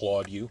 I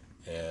applaud you,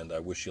 and I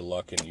wish you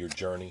luck in your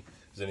journey.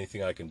 If there's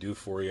anything I can do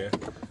for you,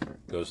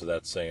 it goes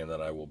without saying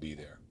that I will be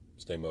there.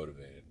 Stay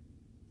motivated.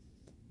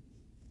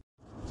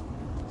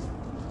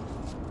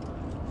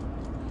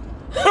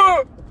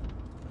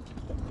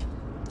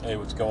 Hey,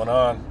 what's going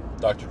on?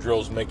 Dr.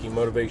 Drill's Making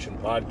Motivation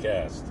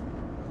Podcast.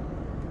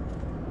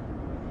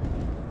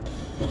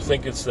 I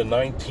think it's the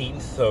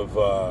 19th of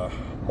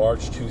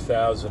March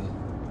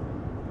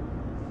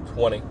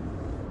 2020.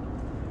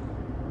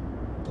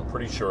 I'm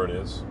pretty sure it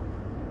is.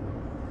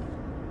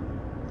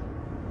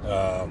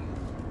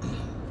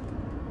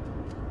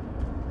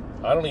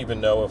 I don't even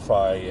know if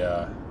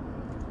I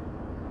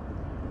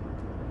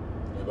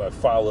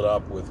followed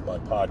up with my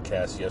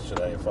podcast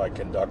yesterday, if I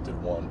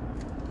conducted one.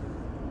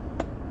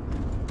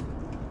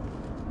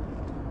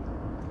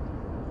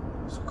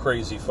 It's a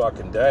crazy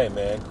fucking day,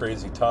 man.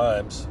 Crazy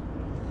times.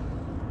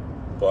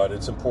 But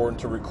it's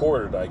important to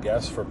record it, I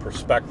guess, for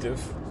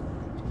perspective.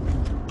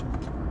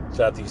 It's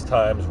at these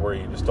times where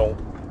you just don't,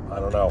 I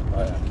don't know.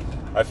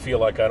 I feel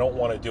like I don't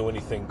want to do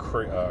anything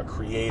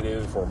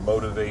creative or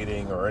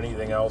motivating or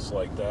anything else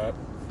like that.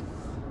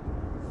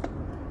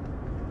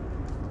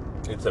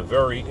 It's a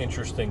very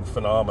interesting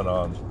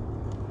phenomenon,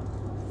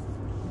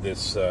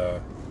 this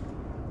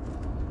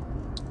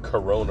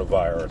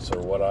coronavirus,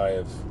 or what I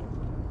have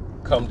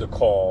come to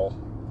call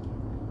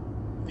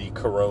the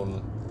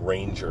Corona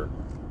Ranger,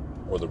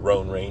 or the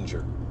Roan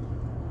Ranger.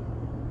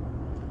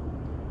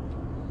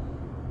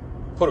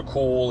 Put a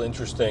cool,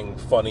 interesting,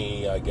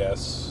 funny, I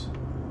guess,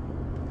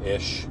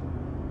 ish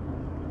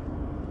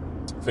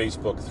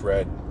Facebook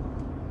thread,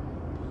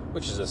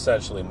 which is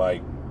essentially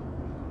my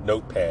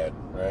notepad,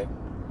 right?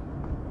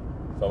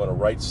 If I'm going to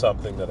write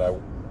something that I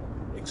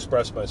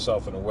express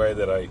myself in a way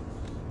that I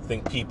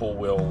think people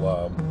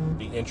will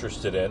be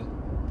interested in,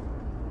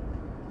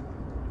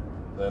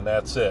 then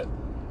that's it.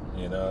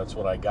 You know, that's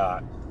what I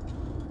got.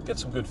 Get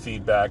some good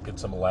feedback, get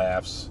some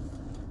laughs,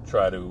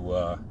 try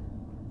to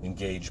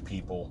engage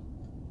people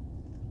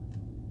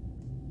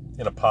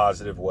in a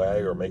positive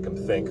way, or make them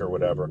think, or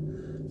whatever.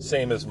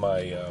 Same as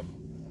my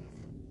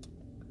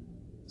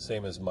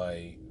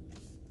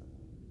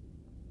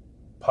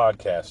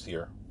podcast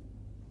here.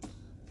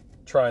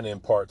 Trying to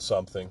impart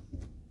something,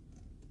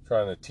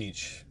 trying to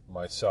teach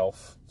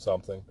myself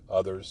something,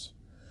 others,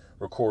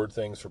 record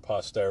things for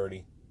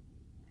posterity,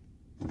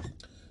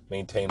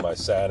 maintain my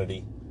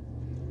sanity.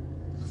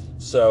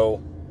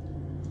 So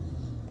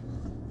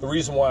the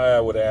reason why I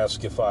would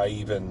ask if I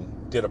even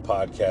did a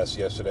podcast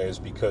yesterday is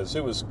because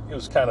it was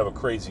kind of a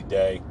crazy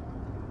day.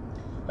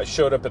 I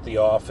showed up at the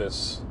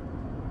office.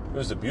 It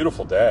was a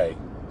beautiful day.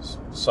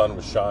 The sun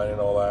was shining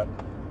and all that.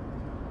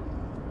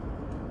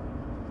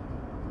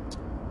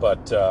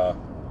 But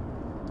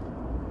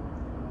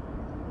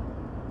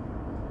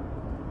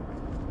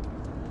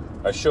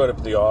I showed up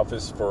at the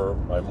office for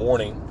my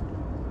morning,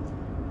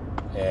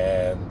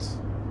 and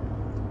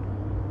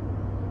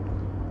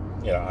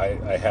you know,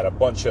 I had a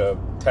bunch of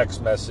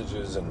text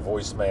messages and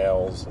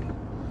voicemails and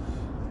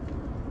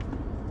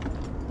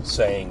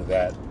saying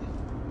that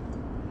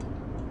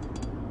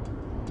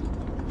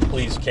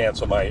please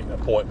cancel my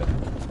appointment.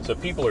 So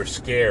people are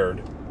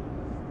scared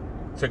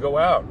to go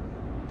out.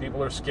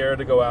 People are scared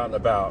to go out and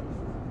about.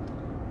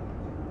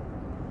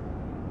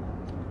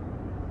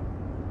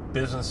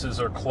 Businesses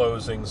are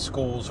closing,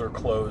 schools are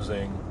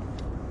closing.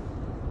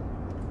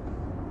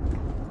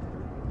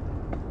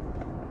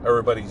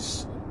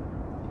 Everybody's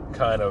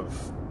kind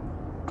of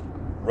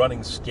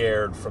running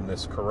scared from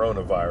this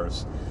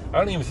coronavirus. I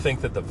don't even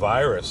think that the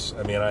virus,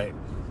 I mean,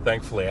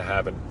 thankfully I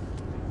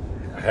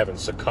haven't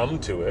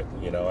succumbed to it,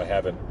 you know,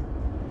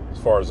 as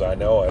far as I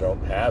know, I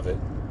don't have it.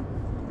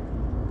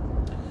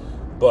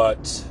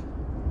 But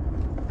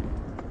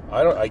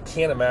I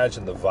can't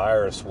imagine the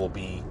virus will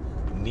be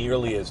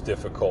nearly as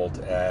difficult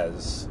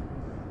as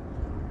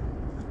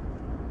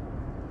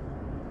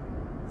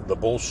the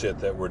bullshit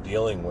that we're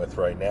dealing with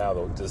right now,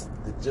 though.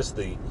 Just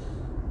the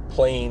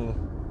plain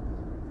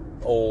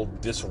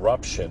old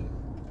disruption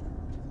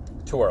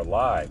to our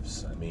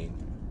lives. I mean,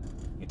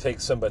 you take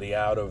somebody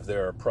out of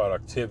their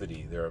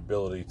productivity, their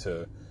ability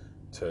to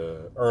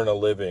earn a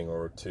living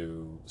or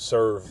to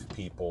serve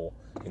people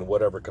in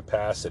whatever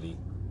capacity,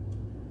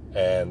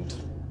 and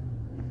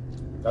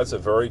that's a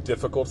very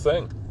difficult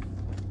thing.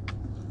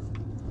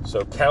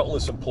 So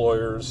countless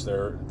employers,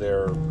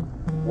 their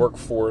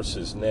workforce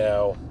is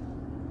now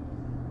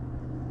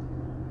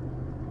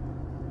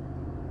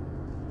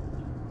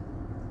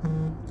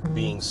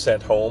being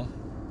sent home.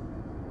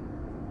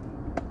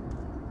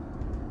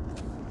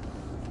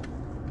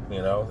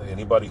 You know,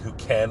 anybody who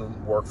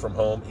can work from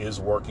home is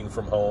working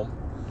from home,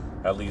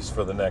 at least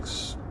for the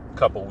next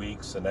couple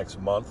weeks, the next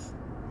month.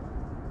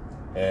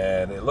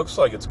 And it looks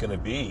like it's going to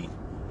be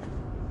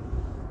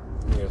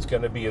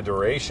a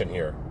duration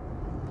here.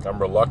 I'm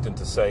reluctant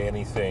to say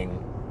anything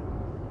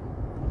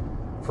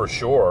for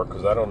sure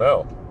because I don't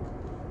know.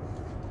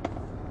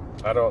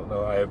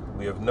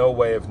 We have no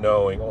way of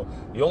knowing.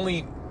 The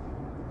only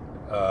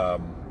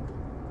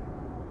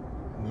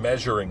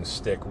measuring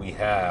stick we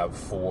have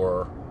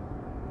for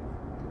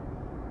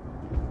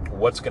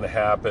what's going to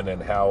happen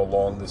and how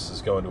long this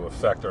is going to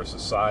affect our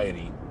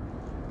society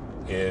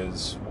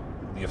is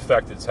the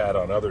effect it's had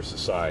on other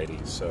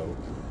societies. So,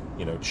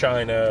 you know,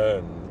 China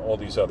and all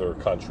these other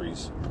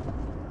countries,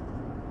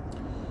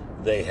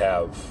 they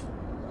have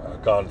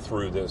gone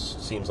through this.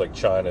 It seems like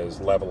China is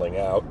leveling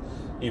out,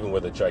 even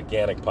with a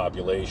gigantic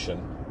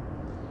population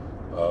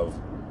of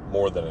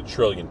more than 1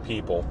 trillion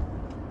people.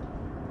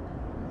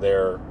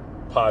 Their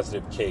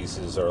positive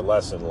cases are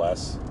less and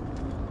less,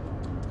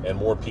 and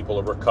more people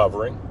are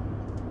recovering.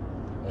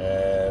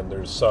 And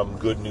there's some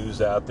good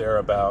news out there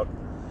about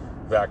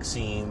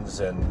vaccines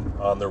and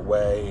on their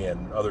way,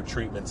 and other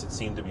treatments that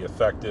seem to be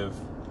effective.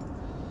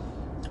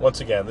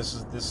 Once again,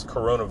 this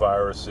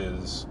coronavirus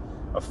is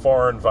a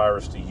foreign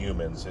virus to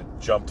humans. It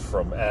jumped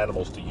from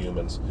animals to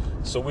humans,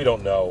 so we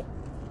don't know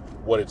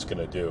what it's going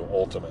to do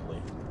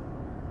ultimately.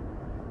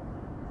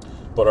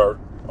 But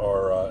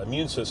our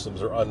immune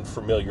systems are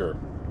unfamiliar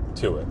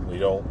to it.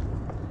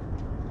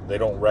 They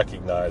don't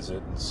recognize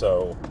it, and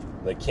so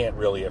they can't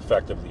really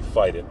effectively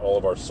fight it. All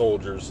of our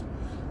soldiers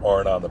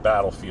aren't on the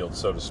battlefield,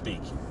 so to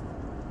speak.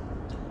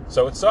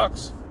 So it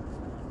sucks.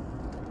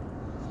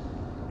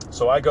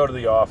 So I go to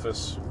the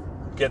office,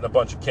 getting a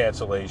bunch of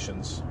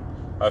cancellations.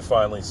 I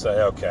finally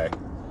say, okay,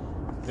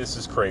 this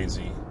is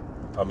crazy.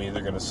 I'm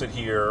either going to sit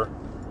here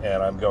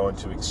and am I going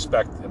to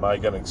expect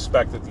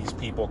that these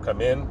people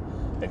come in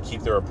and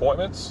keep their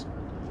appointments?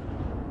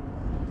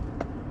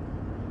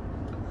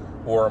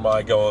 Or am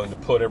I going to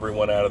put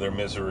everyone out of their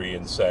misery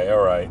and say,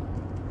 all right,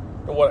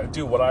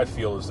 do what I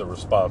feel is the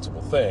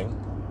responsible thing,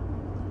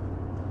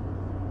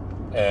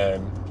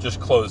 and just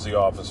close the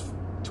office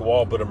to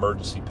all but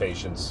emergency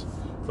patients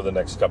for the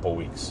next couple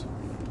weeks?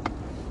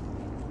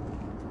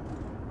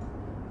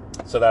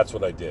 So that's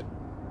what I did.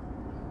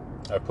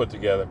 I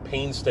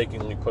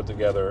painstakingly put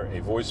together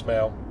a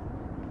voicemail.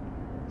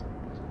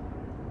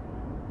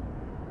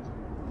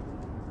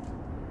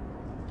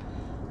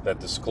 That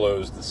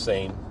disclosed the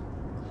same.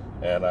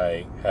 And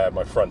I had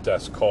my front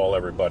desk call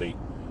everybody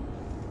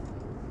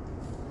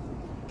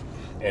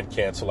and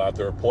cancel out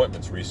their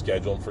appointments,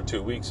 reschedule them for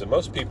 2 weeks. And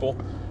most people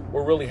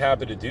were really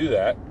happy to do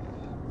that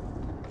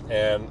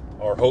and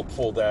are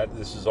hopeful that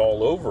this is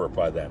all over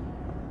by then.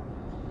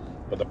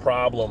 But the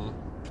problem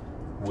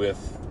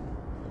with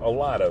a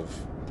lot of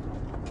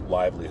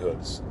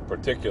livelihoods,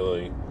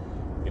 particularly,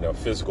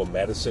 physical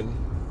medicine,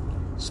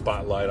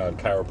 spotlight on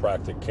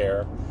chiropractic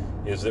care,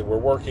 is that we're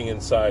working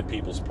inside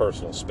people's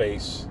personal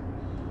space.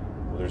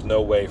 There's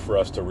no way for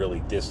us to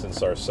really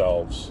distance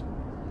ourselves.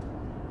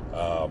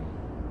 I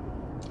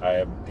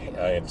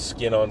am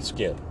skin on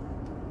skin,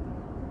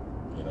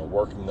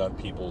 working on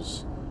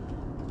people's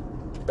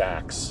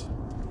backs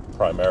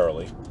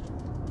primarily,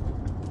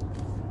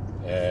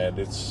 and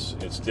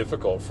it's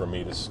difficult for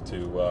me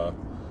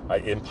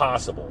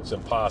impossible. It's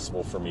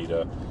impossible for me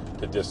to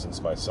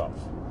distance myself,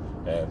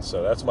 and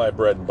so that's my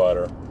bread and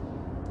butter.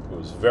 It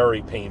was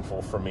very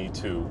painful for me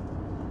to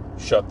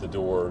shut the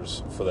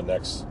doors for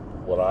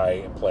what I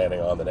am planning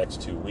on the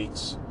next 2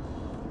 weeks.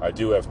 I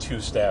do have 2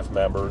 staff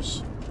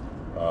members,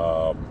 and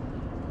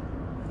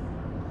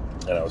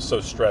I was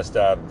so stressed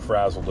out and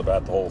frazzled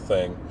about the whole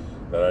thing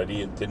that I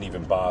didn't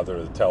even bother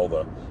to tell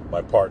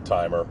my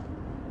part-timer.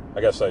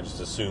 I guess I just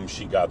assumed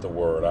she got the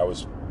word. I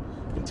was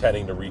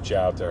intending to reach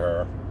out to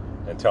her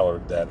and tell her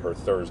that her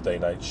Thursday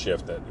night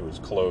shift, that it was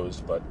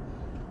closed, but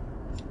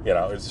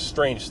it's a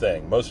strange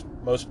thing. Most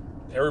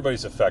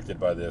everybody's affected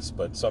by this,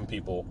 but some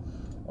people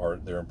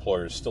their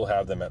employers still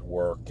have them at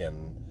work,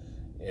 and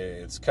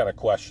it's kind of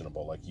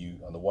questionable. Like,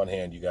 on the one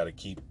hand, you got to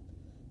keep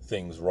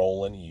things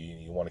rolling.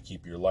 You want to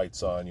keep your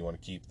lights on. You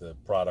want to keep the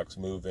products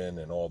moving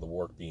and all the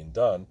work being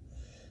done.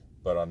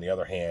 But on the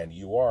other hand,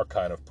 you are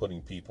kind of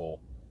putting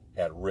people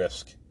at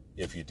risk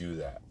if you do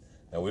that.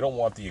 And we don't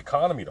want the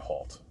economy to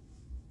halt,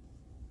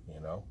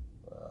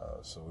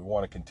 so we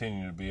want to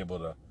continue to be able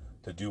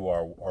to do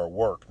our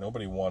work.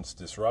 Nobody wants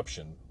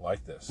disruption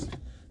like this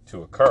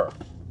to occur.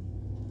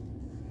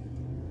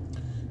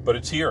 But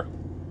it's here.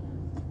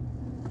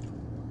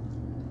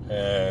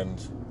 And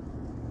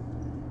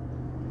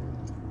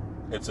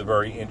it's a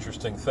very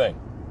interesting thing.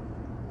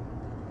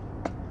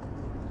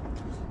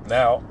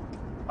 Now,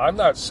 I'm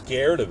not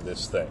scared of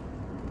this thing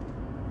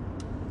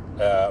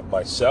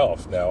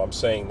myself. Now, I'm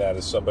saying that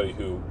as somebody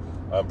who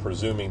I'm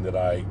presuming that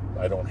I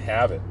don't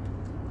have it.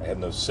 I have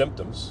no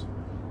symptoms,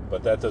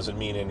 but that doesn't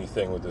mean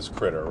anything with this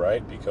critter,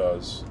 right?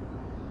 Because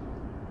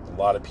a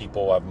lot of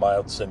people have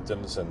mild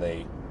symptoms and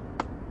they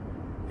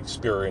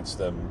experience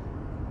them,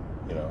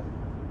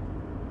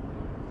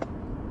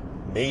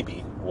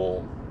 maybe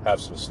will have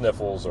some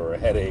sniffles or a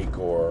headache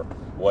or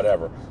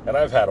whatever. And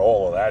I've had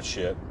all of that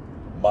shit,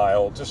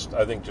 mild,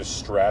 I think just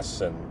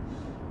stress and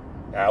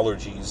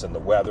allergies and the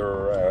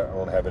weather. I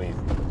don't have any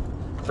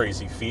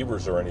crazy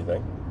fevers or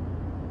anything,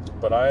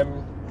 but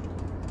I'm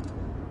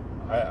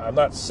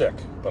not sick,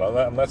 but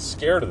I'm not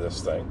scared of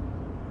this thing.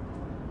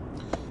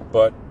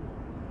 But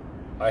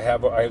I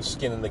have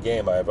skin in the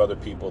game. I have other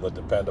people that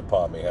depend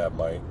upon me. I have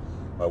my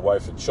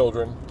wife and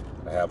children.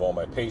 I have all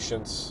my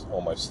patients,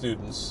 all my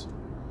students.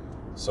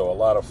 So a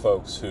lot of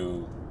folks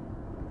who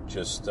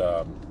just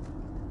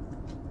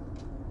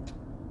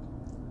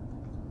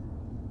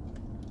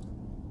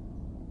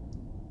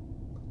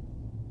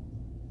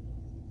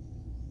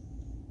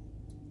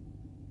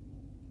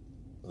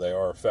they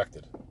are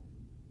affected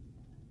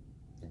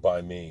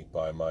by me,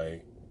 by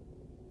my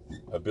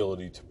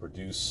ability to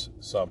produce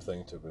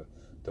something, to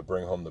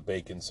bring home the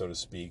bacon, so to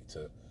speak,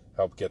 to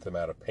help get them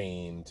out of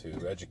pain,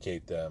 to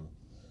educate them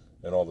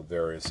in all the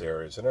various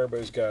areas. And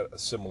everybody's got a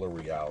similar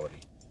reality.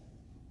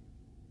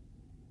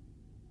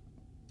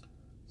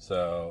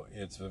 So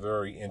it's a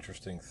very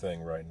interesting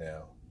thing right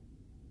now.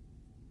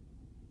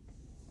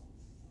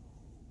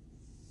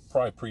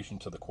 probably preaching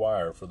to the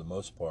choir for the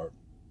most part.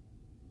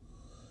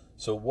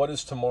 So what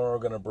is tomorrow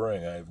going to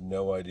bring? I have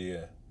no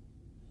idea.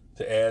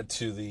 To add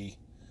to the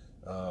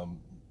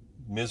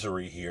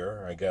misery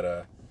here,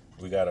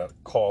 we got a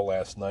call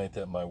last night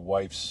that my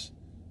wife's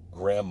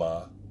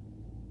grandma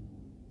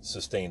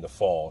sustained a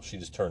fall. She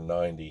just turned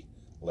 90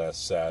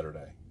 last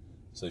Saturday.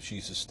 So she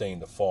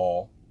sustained a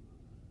fall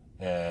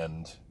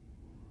and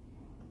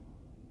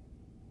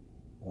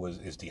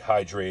is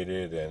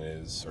dehydrated,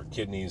 and her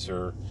kidneys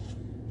are,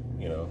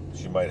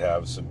 she might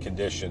have some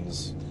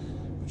conditions.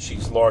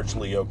 She's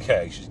largely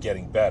okay. She's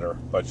getting better,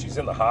 but she's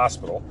in the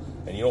hospital,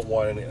 and you don't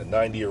want a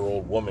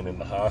 90-year-old woman in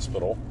the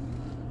hospital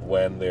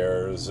when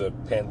there's a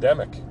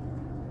pandemic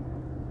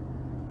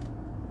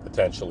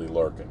potentially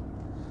lurking.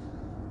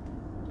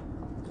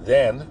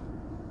 Then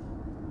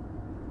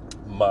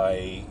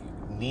my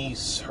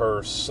niece,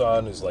 her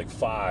son is like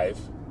 5.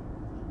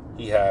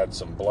 He had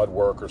some blood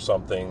work or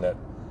something that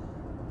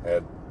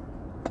had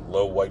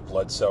low white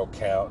blood cell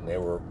count, and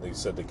they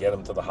said to get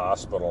him to the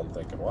hospital. I'm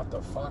thinking, what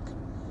the fuck?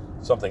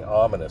 Something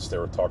ominous. They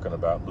were talking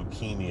about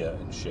leukemia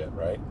and shit,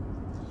 right?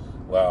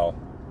 Well,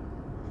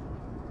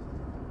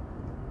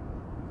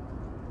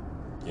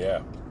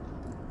 yeah.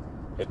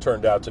 It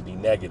turned out to be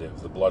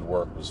negative. The blood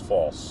work was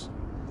false.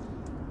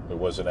 It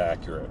wasn't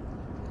accurate.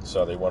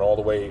 So they went all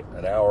the way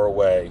an hour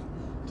away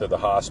to the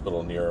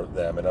hospital near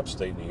them in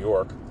upstate New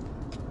York,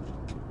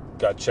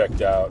 got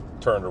checked out,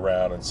 turned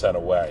around, and sent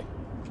away.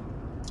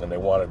 And they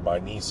wanted my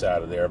niece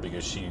out of there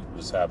because she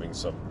was having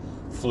some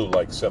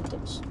flu-like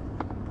symptoms.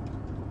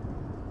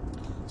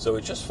 So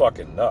it's just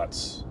fucking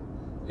nuts.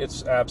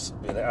 It's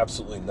been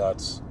absolutely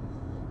nuts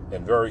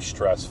and very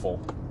stressful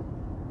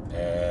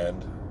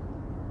and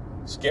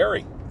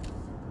scary.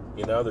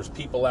 There's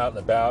people out and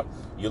about.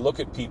 You look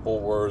at people,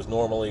 whereas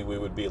normally we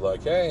would be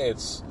like, hey,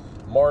 it's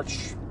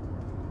March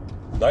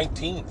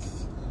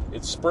 19th.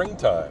 It's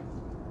springtime.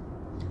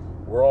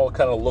 We're all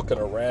kind of looking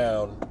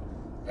around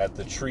at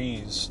the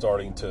trees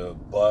starting to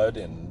bud,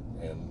 and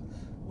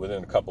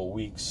within a couple of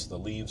weeks, the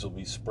leaves will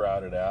be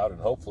sprouted out,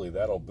 and hopefully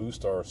that'll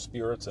boost our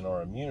spirits and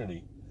our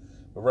immunity.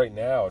 But right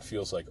now, it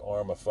feels like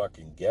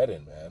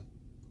Armageddon, man.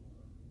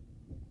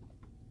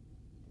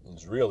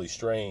 It's really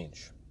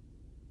strange.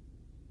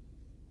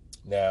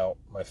 Now,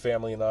 my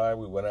family and I,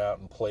 we went out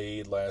and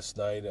played last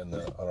night on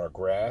our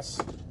grass.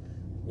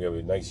 We have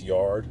a nice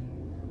yard.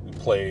 We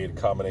played a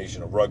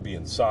combination of rugby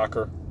and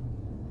soccer.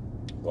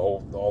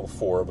 All the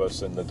 4 of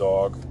us and the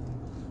dog.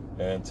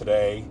 And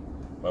today,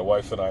 my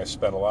wife and I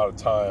spent a lot of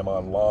time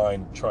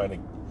online trying to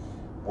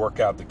work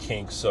out the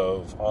kinks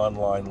of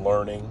online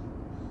learning,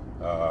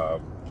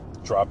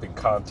 dropping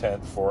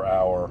content for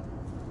our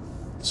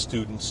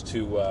students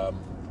to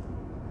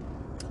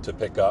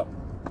pick up,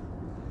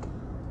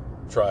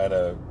 trying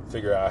to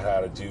figure out how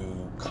to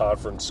do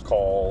conference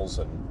calls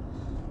and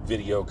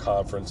video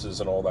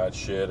conferences and all that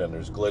shit. And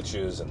there's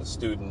glitches, and the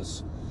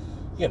students,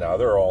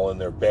 they're all in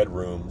their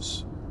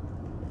bedrooms,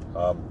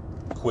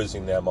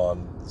 quizzing them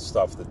on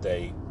stuff that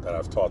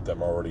I've taught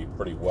them already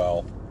pretty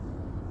well,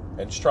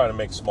 and just trying to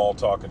make small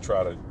talk and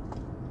try to,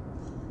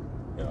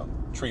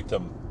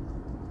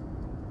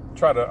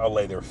 try to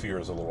allay their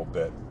fears a little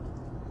bit.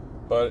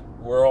 But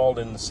we're all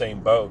in the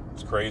same boat.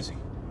 It's crazy.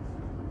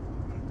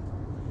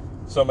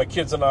 So my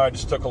kids and I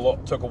just took a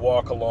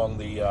walk along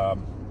the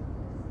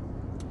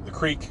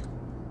creek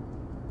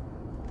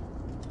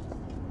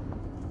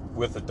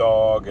with the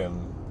dog,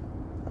 and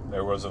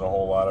there wasn't a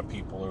whole lot of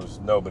people. There was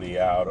nobody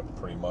out,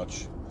 pretty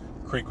much.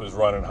 Creek was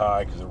running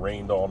high because it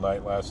rained all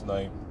night last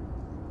night.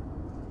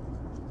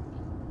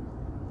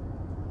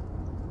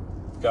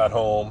 Got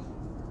home.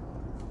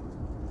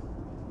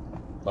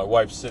 My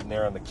wife's sitting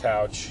there on the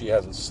couch. She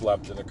hasn't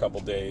slept in a couple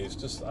days.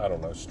 Just, I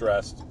don't know,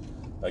 stressed.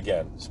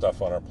 Again,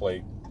 stuff on our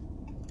plate.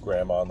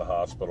 Grandma in the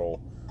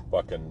hospital.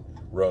 Fucking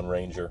Roan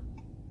Ranger.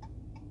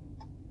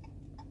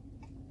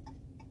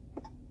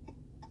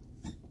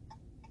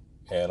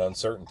 And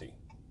uncertainty.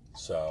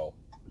 So,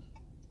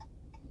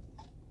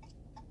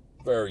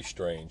 very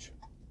strange.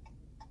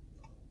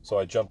 So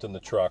I jumped in the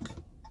truck.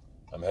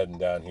 I'm heading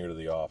down here to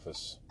the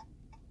office.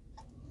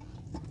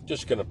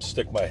 Just going to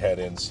stick my head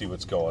in, see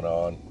what's going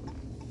on.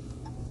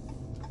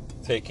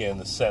 Take in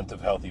the scent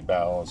of Healthy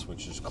Balance,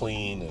 which is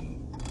clean,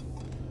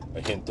 and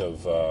a hint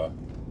of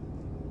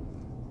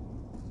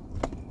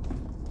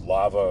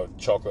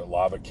chocolate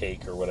lava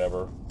cake or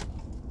whatever.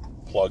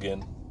 Plug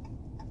in.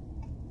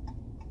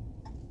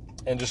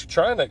 And just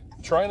trying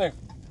to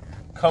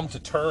come to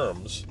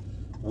terms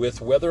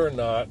with whether or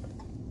not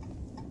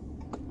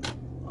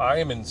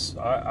I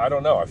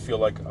don't know, I feel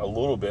like a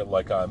little bit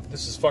like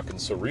this is fucking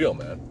surreal,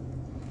 man.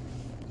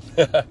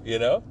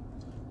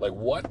 Like,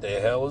 what the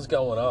hell is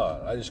going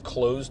on? I just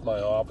closed my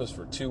office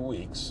for 2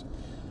 weeks.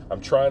 I'm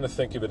trying to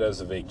think of it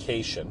as a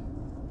vacation.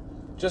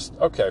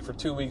 For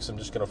 2 weeks, I'm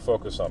just going to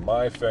focus on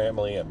my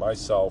family and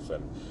myself.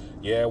 And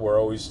yeah, we're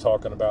always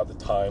talking about the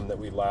time that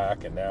we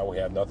lack, and now we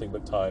have nothing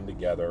but time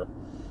together.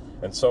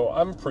 And so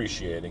I'm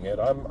appreciating it.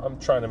 I'm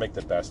trying to make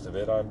the best of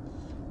it. I'm,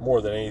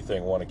 more than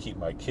anything, want to keep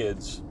my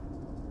kids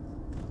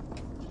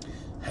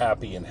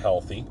happy and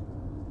healthy.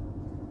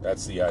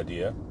 That's the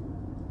idea.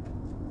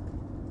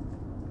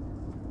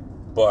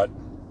 But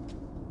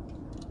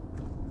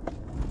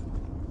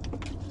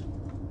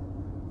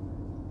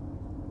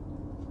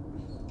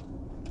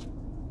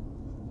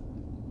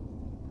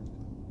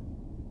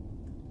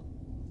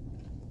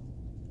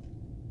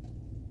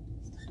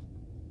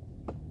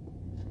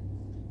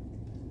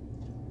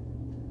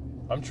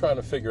I'm trying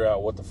to figure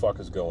out what the fuck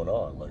is going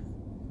on. Like,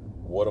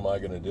 what am I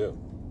going to do?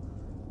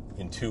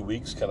 In 2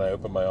 weeks, can I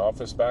open my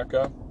office back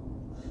up?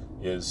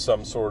 Is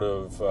some sort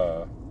of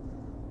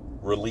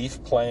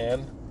relief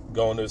plan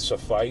going to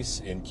suffice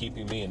in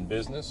keeping me in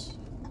business?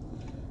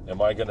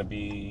 Am I going to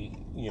be,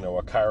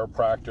 a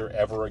chiropractor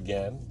ever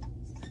again,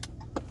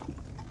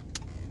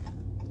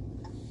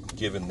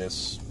 given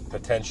this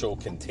potential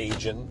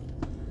contagion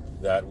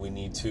that we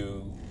need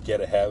to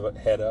get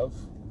ahead of?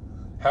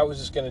 How is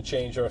this going to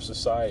change our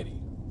society?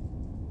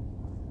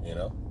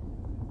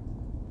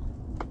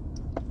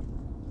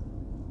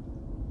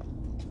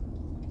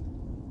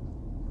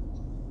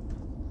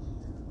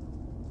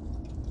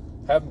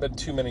 Haven't been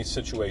too many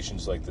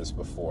situations like this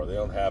before. They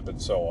don't happen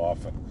so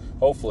often.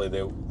 Hopefully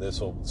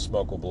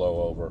smoke will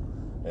blow over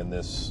and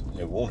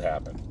it won't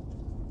happen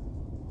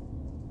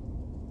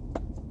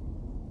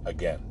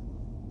again,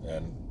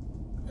 and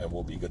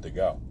we'll be good to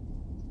go.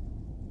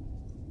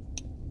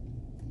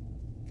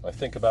 I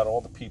think about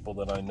all the people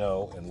that I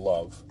know and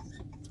love,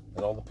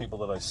 and all the people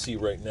that I see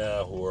right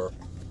now who are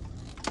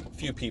a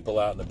few people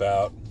out and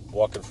about,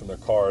 walking from their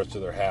cars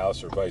to their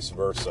house or vice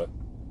versa,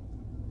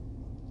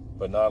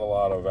 but not a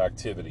lot of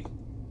activity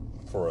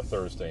for a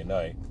Thursday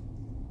night.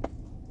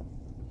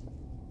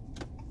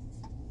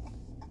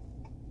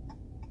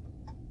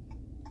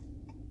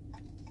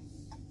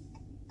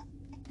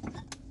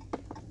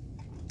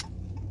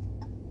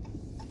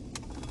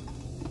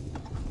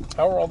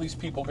 How are all these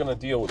people going to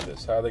deal with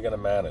this? How are they going to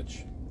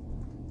manage?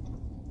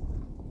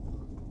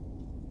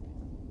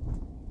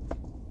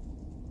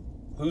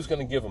 Who's going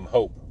to give them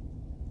hope?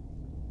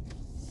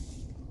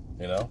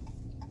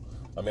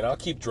 I'll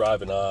keep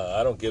driving on.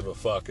 I don't give a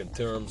fuck in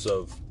terms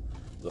of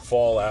the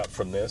fallout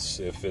from this.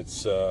 If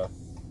it's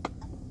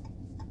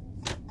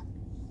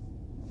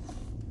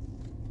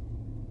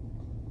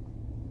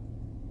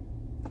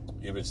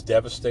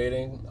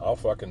devastating, I'll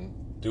fucking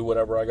do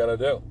whatever I gotta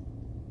do.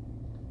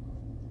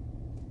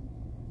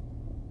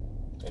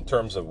 In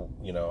terms of,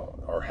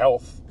 our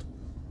health,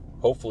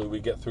 hopefully we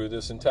get through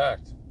this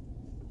intact.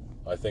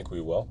 I think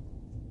we will.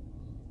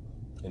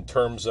 In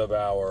terms of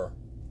our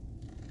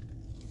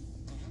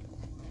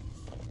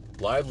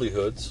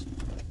livelihoods,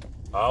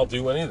 I'll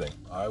do anything.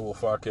 I will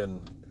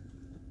fucking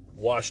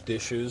wash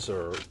dishes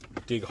or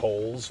dig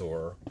holes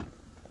or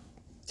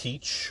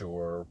teach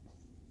or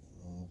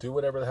do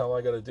whatever the hell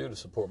I got to do to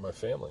support my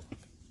family.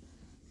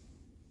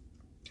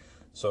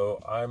 So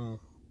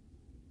I'm,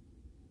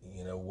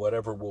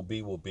 whatever will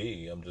be, will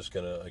be.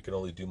 I can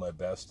only do my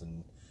best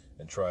and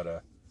try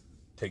to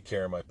take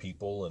care of my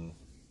people and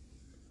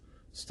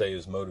stay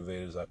as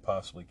motivated as I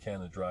possibly can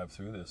to drive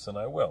through this. And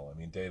I will.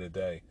 Day to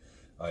day,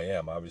 I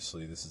am.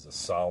 Obviously, this is a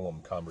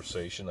solemn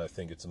conversation. I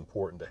think it's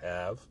important to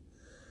have,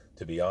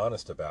 to be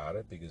honest about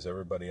it, because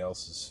everybody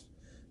else is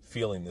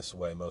feeling this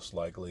way most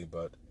likely.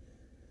 But,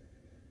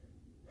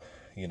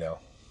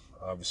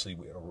 obviously,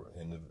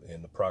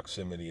 in the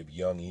proximity of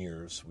young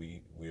years,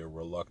 we are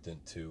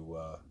reluctant to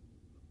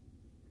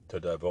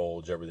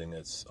divulge everything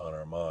that's on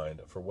our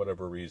mind. For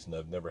whatever reason,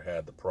 I've never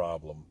had the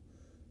problem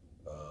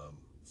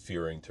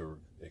fearing to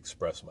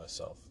express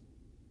myself.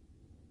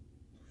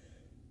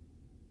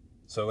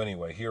 So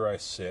anyway, here I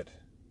sit,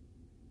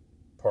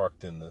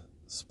 parked in the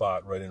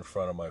spot right in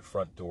front of my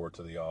front door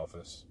to the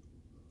office.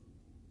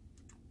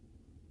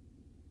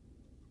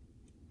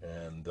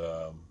 And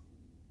I'm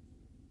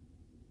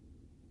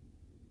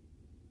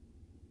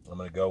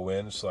going to go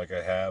in just like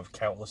I have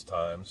countless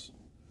times,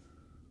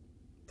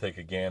 take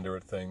a gander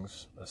at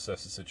things,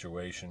 assess the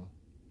situation,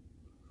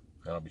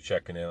 and I'll be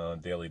checking in on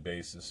a daily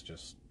basis,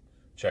 just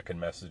checking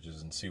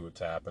messages and see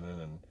what's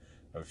happening. And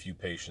I have a few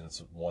patients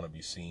that want to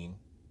be seen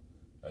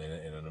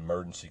in an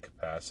emergency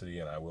capacity,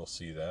 and I will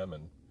see them,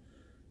 and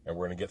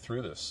we're going to get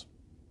through this.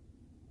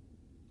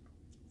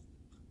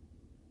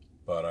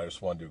 But I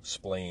just wanted to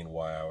explain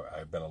why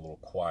I've been a little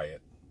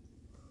quiet,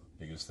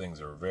 because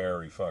things are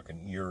very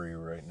fucking eerie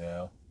right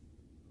now.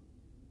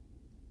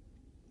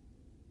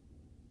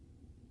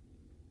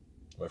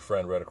 My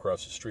friend right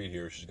across the street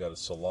here, she's got a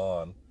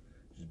salon.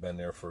 She's been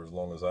there for as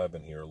long as I've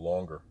been here,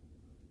 longer.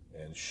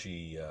 And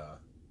she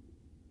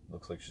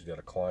looks like she's got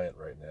a client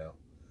right now.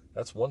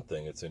 That's one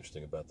thing that's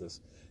interesting about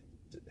this.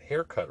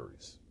 Hair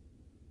cutteries,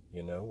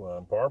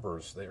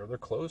 barbers, they're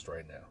closed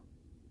right now.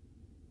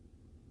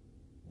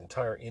 The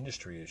entire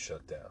industry is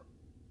shut down.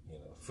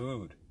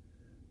 Food,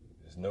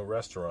 there's no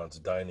restaurants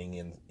dining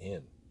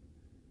in.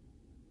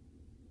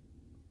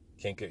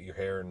 Can't get your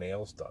hair and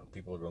nails done.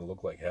 People are going to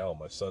look like hell.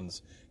 My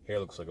son's hair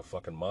looks like a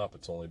fucking mop.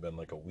 It's only been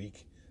like a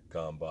week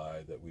gone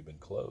by that we've been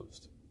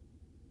closed.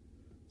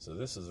 So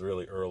this is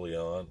really early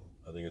on.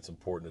 I think it's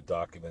important to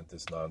document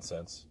this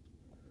nonsense.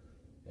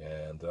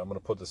 And I'm going to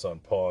put this on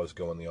pause,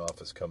 go in the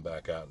office, come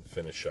back out, and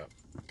finish up.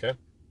 Okay?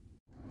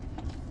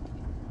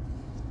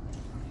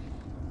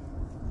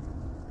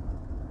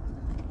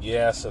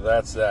 Yeah, so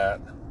that's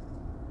that.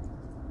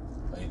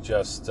 I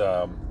just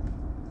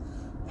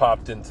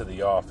popped into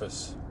the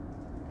office.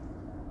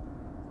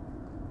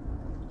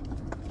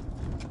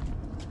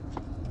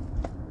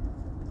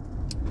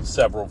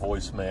 Several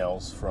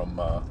voicemails from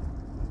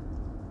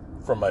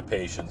my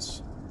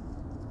patients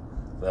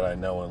that I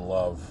know and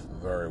love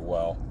very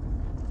well.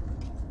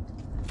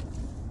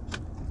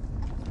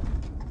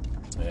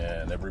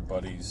 And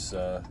everybody's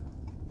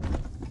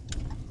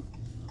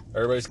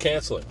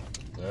canceling.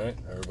 All right,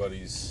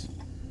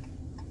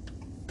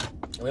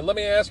 let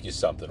me ask you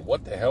something.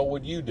 What the hell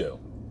would you do?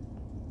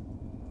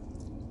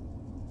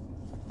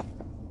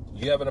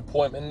 You have an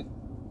appointment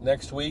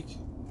next week?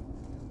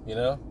 You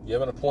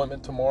have an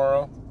appointment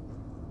tomorrow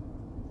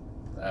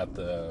at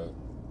the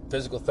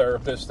physical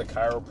therapist, the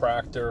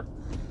chiropractor,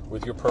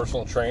 with your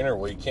personal trainer.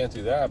 Well, you can't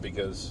do that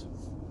because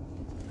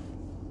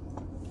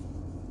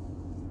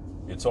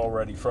it's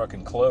already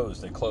fucking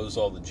closed. They closed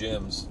all the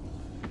gyms.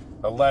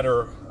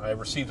 I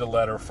received a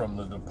letter from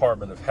the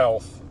Department of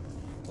Health,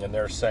 and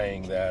they're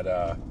saying that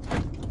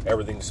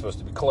everything's supposed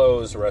to be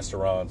closed,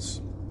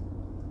 restaurants,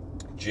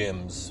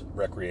 gyms,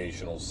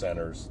 recreational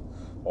centers,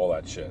 all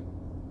that shit.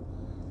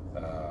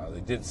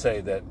 They did say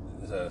that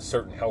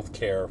certain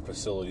healthcare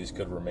facilities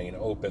could remain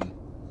open,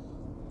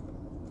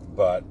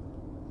 but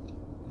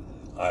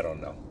I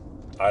don't know.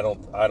 I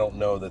don't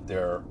know that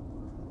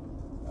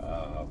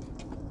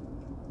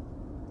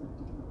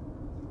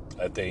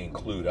that they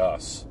include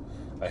us.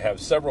 I have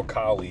several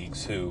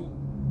colleagues who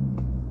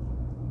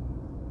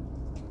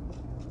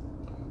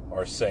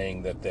are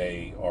saying that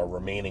they are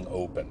remaining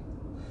open.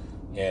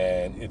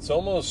 And it's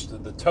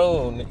almost, the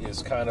tone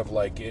is kind of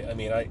like,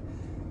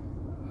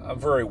 I'm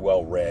very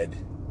well read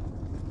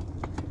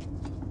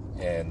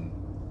and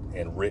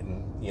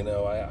written.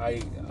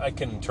 I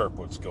can interpret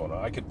what's going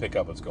on. I can pick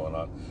up what's going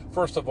on.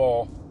 First of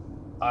all,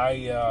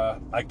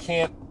 I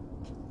can't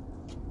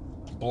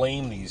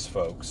blame these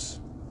folks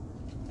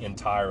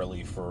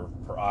entirely for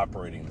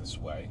operating this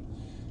way,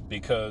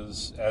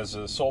 because as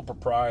a sole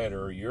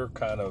proprietor, you're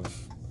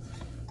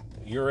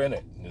in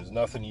it. There's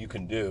nothing you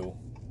can do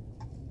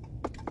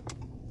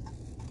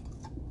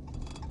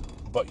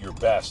but your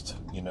best,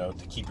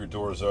 to keep your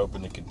doors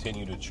open and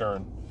continue to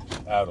churn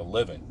out a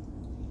living.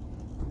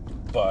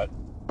 But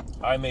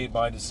I made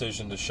my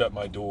decision to shut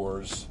my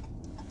doors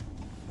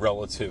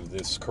relative to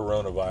this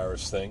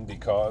coronavirus thing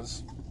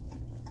because,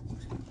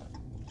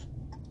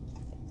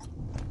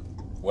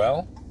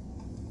 well,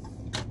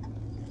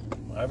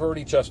 I've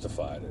already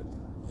justified it.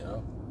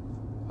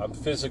 I'm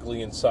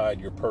physically inside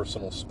your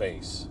personal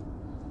space,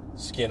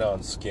 skin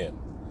on skin.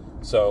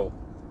 So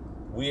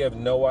we have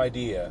no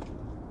idea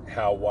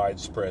how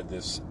widespread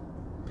this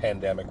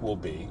pandemic will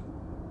be.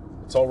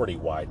 It's already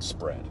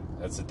widespread.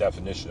 That's the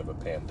definition of a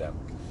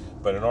pandemic.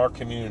 But in our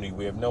community,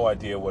 we have no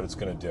idea what it's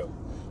going to do.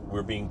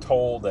 We're being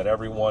told that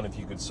everyone, if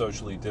you could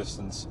socially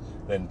distance,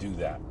 then do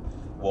that.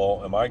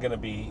 Well, am I going to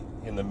be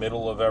in the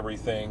middle of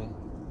everything,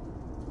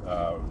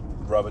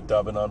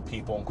 rub-a-dubbing on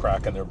people and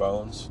cracking their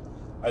bones?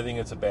 I think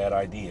it's a bad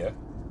idea.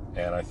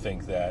 And I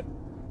think that,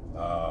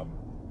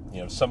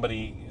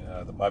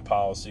 my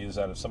policy is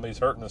that if somebody's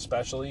hurting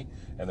especially,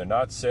 and they're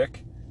not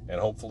sick, and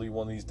hopefully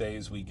one of these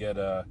days we get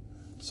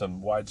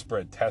some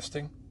widespread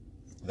testing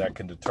that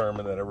can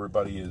determine that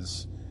everybody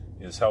is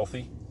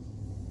healthy,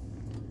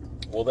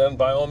 well then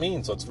by all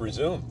means, let's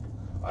resume.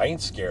 I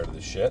ain't scared of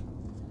this shit.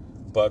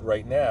 But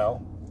right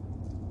now,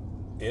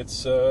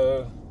 it's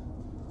a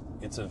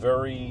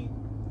very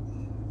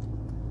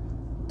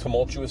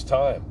tumultuous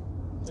time,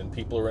 and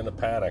people are in a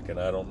panic, and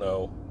I don't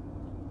know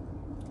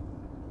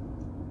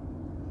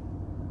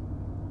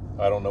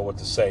what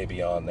to say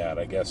beyond that.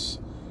 I guess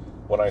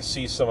when I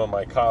see some of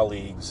my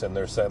colleagues and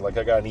they're saying, like,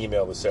 I got an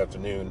email this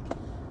afternoon,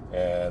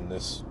 and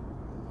this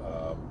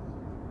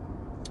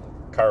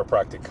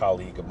chiropractic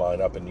colleague of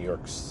mine up in New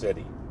York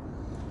City,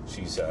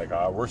 she said,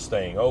 we're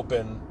staying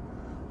open.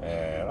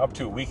 And up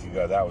to a week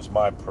ago, that was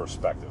my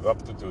perspective.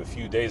 Up to a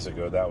few days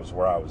ago, that was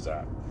where I was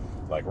at.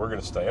 Like, we're going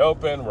to stay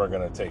open. We're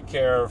going to take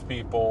care of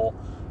people.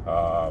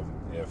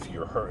 If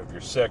you're hurt, if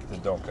you're sick,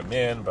 then don't come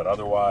in. But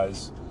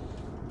otherwise,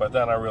 but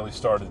then I really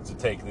started to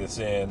take this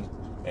in,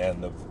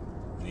 and the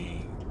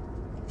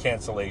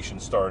cancellation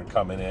started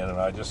coming in, and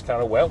I just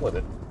kind of went with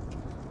it.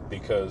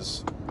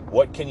 Because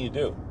what can you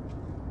do?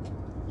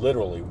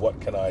 Literally,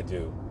 what can I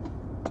do?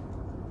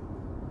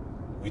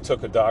 We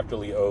took a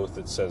doctorly oath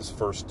that says,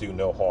 first do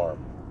no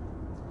harm.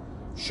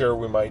 Sure,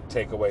 we might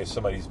take away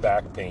somebody's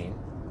back pain,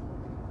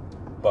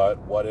 but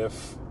what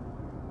if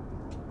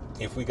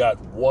we got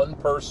one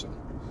person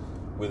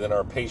within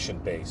our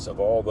patient base of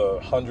all the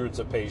hundreds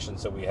of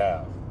patients that we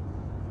have,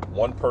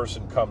 one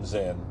person comes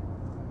in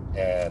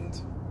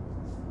and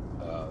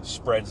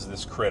spreads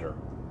this critter,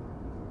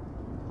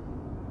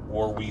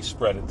 or we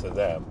spread it to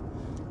them,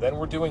 then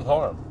we're doing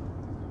harm.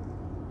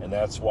 And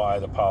that's why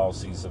the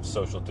policies of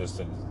social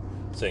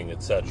distancing,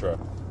 etc.,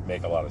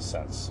 make a lot of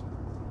sense.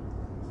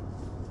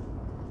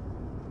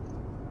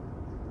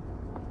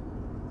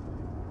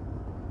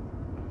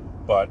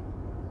 But,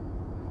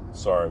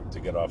 sorry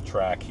to get off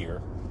track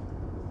here.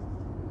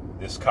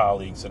 This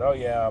colleague said, oh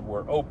yeah,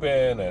 we're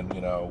open, and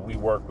we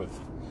work with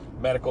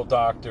medical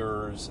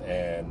doctors,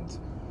 and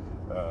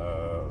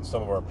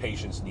some of our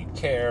patients need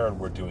care, and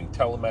we're doing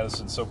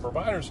telemedicine. So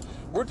providers,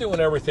 we're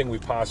doing everything we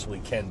possibly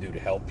can do to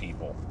help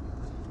people.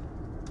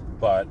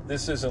 But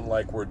this isn't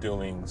like we're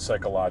doing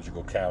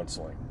psychological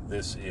counseling.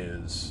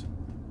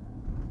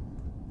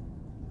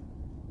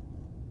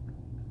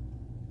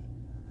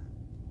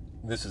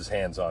 This is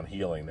hands-on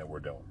healing that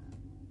we're doing.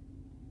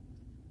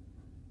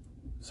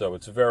 So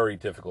it's very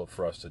difficult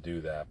for us to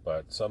do that,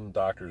 but some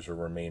doctors are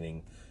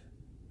remaining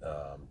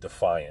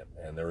defiant,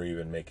 and they're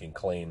even making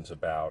claims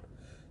about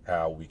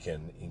how we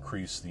can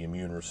increase the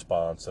immune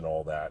response and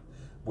all that,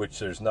 which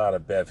there's not a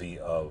bevy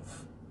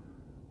of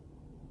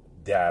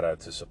data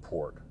to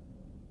support.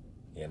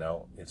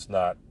 It's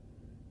not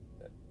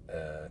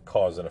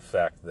cause and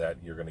effect that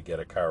you're going to get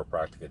a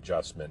chiropractic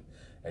adjustment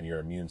and your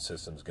immune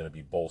system is going to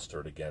be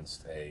bolstered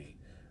against a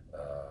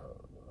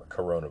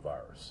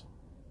coronavirus.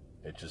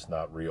 It's just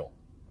not real.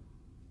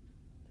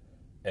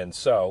 And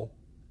so,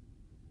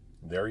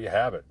 there you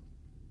have it.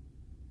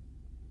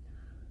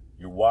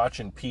 You're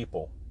watching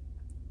people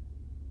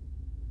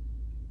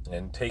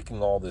and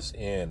taking all this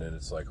in, and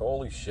it's like,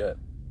 holy shit,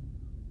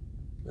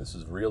 this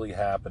is really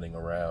happening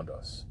around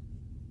us.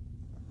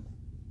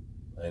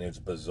 And it's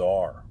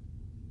bizarre,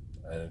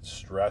 and it's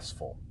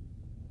stressful,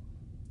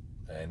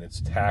 and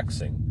it's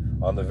taxing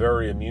on the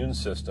very immune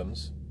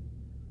systems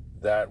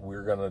that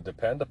we're going to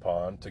depend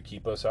upon to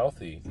keep us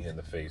healthy in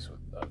the face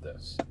of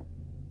this.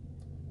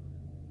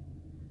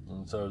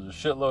 And so there's a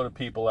shitload of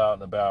people out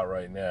and about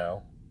right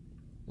now.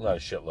 Not a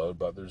shitload,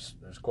 but there's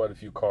quite a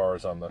few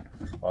cars on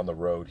the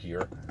road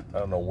here. I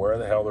don't know where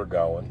the hell they're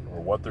going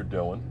or what they're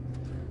doing.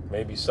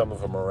 Maybe some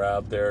of them are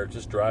out there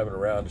just driving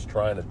around, just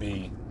trying to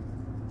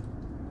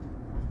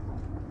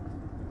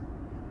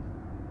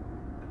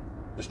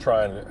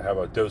have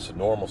a dose of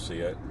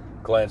normalcy. I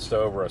glanced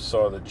over, I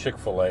saw the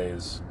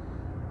Chick-fil-A's,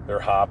 they're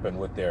hopping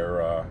with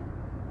their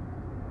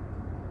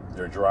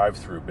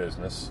drive-through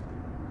business.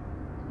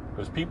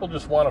 Because people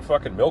just want a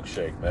fucking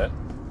milkshake, man.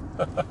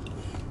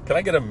 Can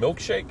I get a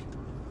milkshake?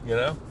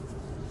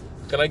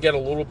 Can I get a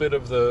little bit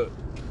of the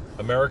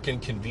American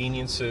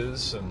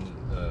conveniences and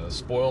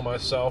spoil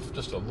myself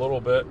just a little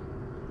bit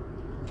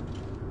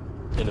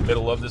in the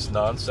middle of this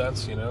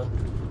nonsense,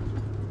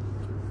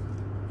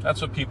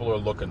 That's what people are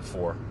looking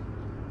for.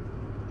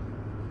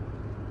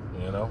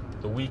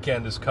 The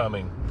weekend is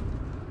coming.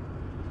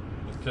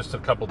 Just a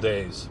couple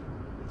days.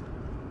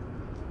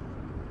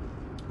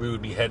 We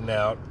would be heading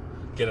out,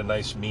 get a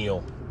nice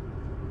meal,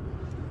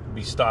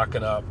 be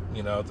stocking up,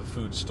 at the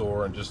food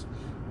store, and just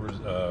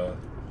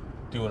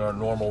doing our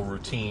normal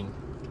routine.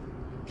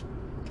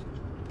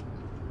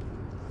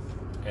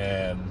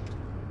 And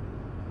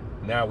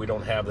now we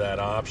don't have that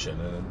option.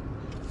 And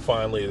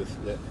finally,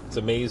 it's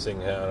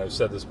amazing how, and I've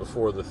said this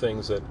before, the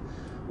things that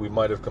we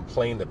might have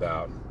complained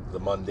about, the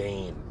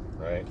mundane,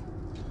 right?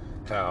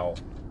 How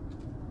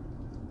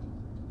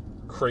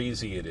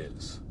crazy it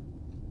is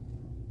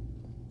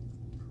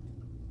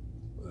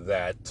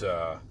that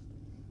the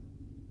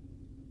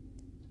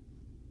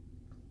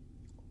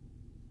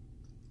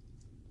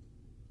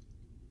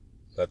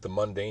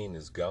mundane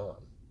is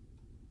gone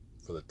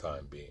for the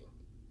time being.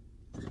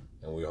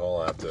 And we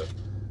all have to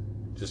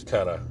just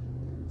kind of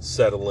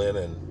settle in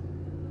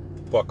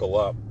and buckle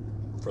up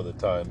for the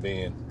time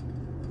being.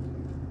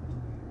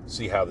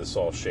 See how this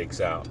all shakes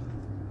out.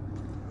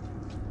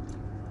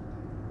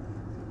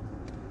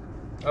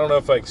 I don't know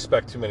if I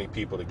expect too many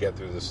people to get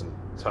through this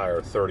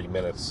entire 30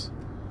 minutes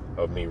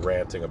of me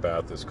ranting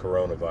about this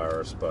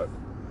coronavirus, but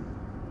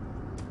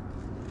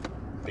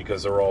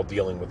because they're all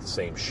dealing with the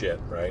same shit,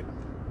 right?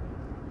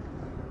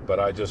 But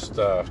I just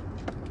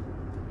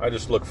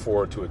look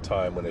forward to a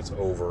time when it's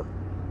over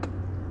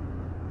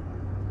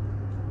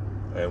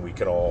and we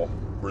can all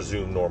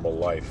resume normal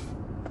life.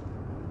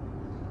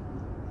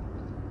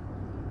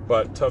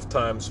 But tough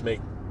times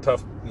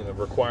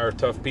require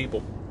tough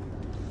people.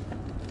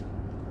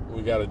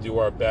 We got to do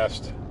our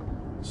best,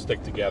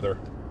 stick together,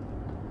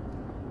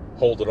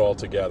 hold it all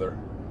together.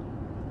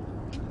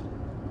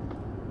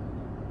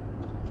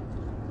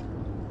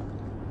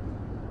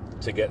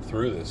 To get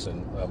through this,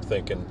 and I'm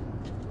thinking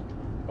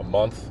a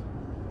month.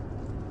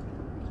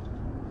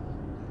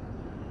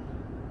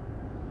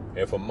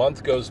 If a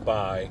month goes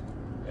by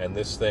and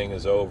this thing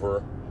is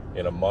over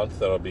in a month,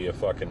 that'll be a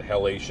fucking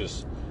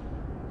hellacious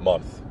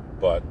month.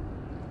 But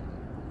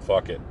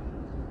fuck it.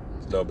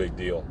 It's no big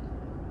deal.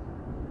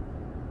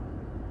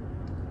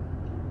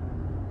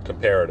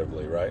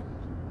 Comparatively, right?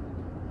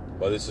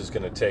 Well, this is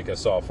going to take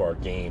us off our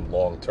game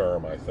long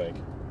term, I think.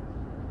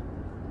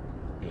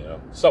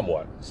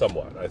 Somewhat.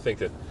 I think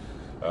that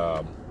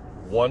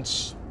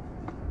once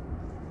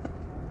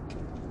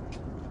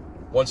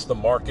the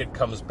market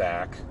comes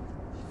back,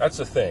 that's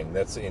the thing.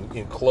 That's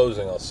in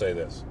closing, I'll say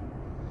this.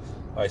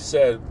 I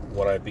said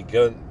when I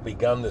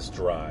began this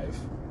drive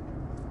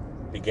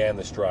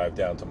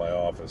down to my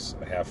office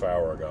a half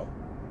hour ago,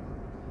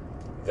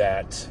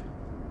 that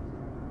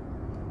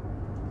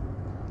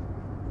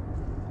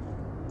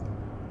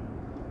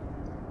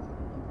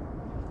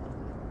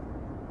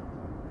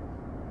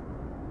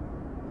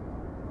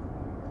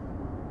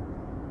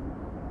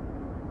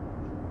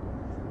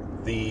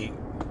the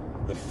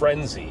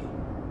frenzy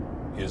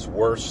is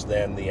worse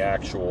than the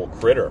actual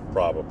critter,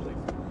 probably.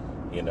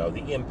 You know,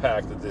 the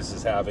impact that this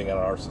is having on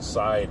our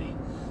society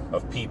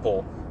of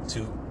people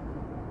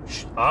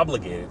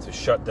obligated to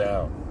shut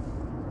down,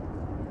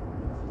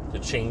 to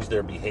change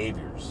their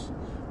behaviors.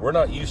 We're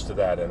not used to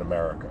that in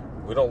America.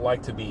 We don't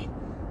like to be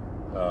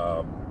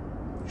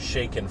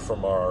shaken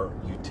from our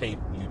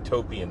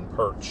utopian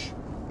perch.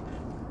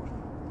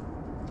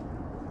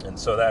 And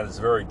so that is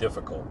very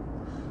difficult.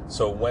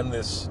 So when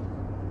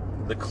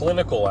the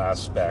clinical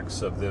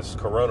aspects of this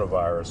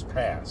coronavirus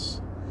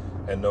pass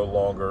and no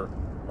longer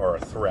are a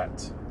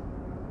threat,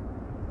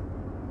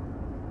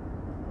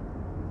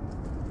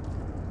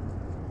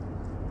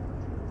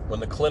 when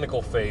the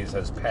clinical phase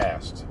has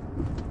passed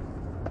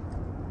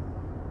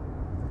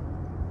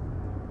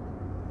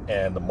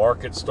and the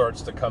market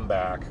starts to come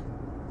back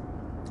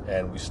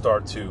and we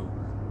start to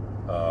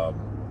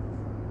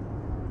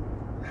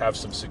have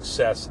some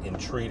success in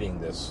treating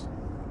this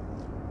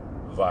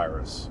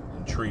virus,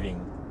 in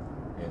treating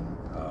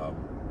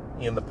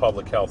in the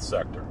public health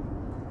sector,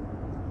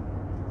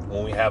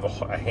 when we have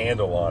a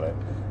handle on it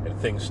and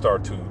things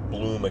start to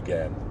bloom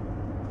again,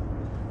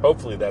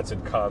 hopefully that's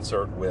in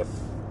concert with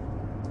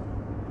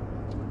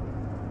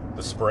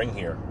the spring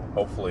here.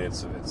 Hopefully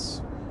it's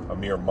a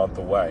mere month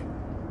away.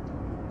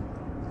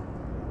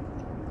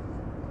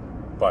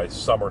 By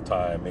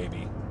summertime,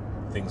 maybe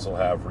things will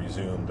have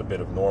resumed a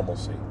bit of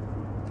normalcy.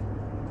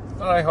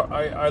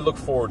 I look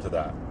forward to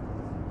that.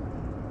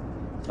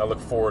 I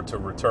look forward to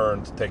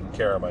return to taking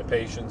care of my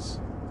patients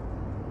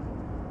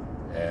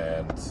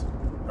and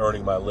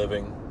earning my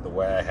living the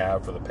way I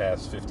have for the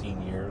past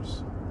 15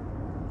 years.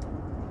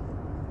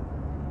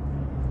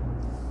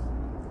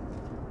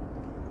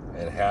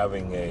 And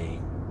having a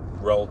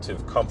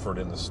relative comfort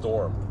in the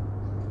storm.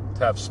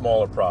 To have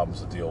smaller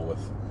problems to deal with.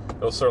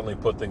 It'll certainly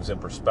put things in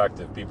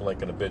perspective. People ain't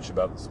going to bitch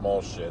about the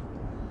small shit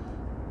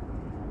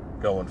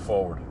going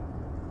forward.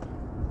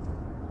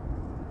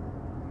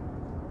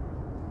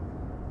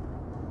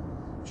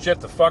 Shit,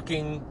 the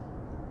fucking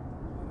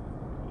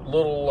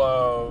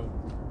little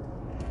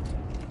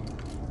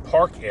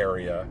park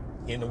area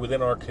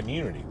within our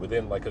community,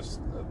 within like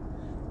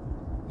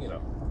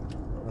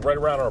right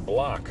around our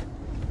block.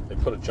 They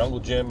put a jungle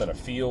gym and a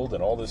field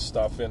and all this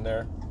stuff in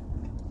there.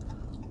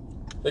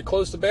 They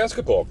closed the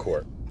basketball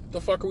court. What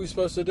the fuck are we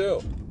supposed to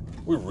do?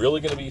 We're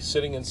really going to be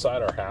sitting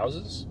inside our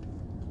houses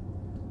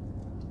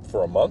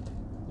for a month?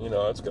 You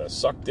know, it's going to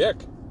suck dick.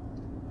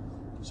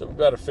 So we've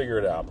got to figure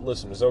it out. But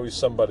listen, there's always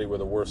somebody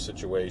with a worse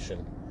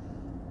situation.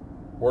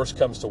 Worst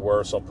comes to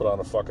worst, I'll put on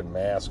a fucking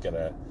mask and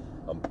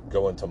I'm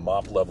going to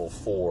MOP level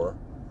 4.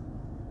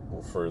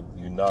 Well, for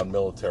you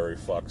non-military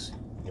fucks,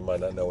 you might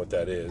not know what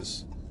that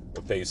is.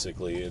 But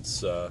basically,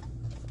 it's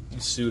you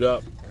suit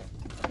up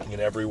in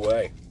every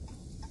way.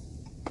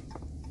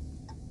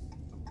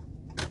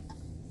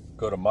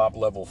 Go to MOP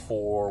level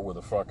 4 with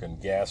a fucking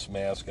gas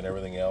mask and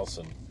everything else,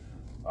 and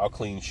I'll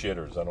clean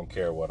shitters. I don't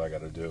care what I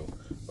got to do.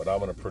 But I'm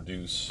going to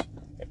produce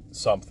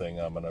something.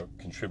 I'm going to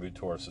contribute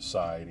to our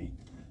society,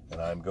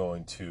 and I'm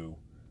going to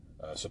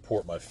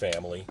support my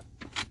family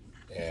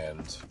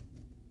and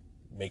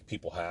make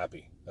people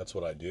happy. That's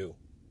what I do.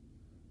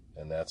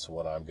 And that's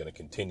what I'm going to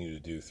continue to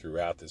do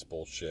throughout this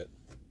bullshit.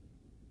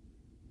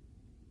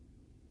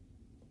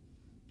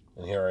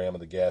 And here I am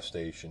at the gas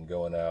station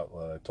going out.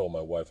 When I told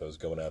my wife I was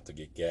going out to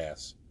get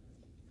gas.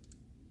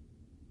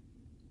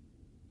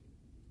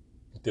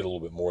 Did a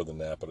little bit more than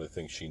that, but I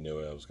think she knew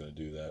I was going to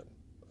do that.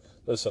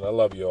 Listen, I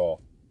love you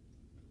all.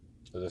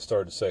 As I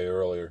started to say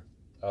earlier,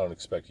 I don't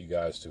expect you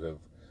guys to have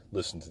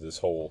listened to this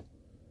whole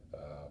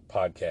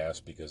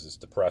podcast because it's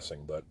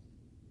depressing, but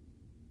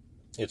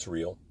it's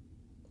real.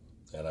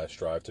 And I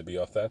strive to be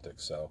authentic.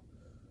 So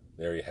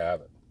there you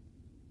have it.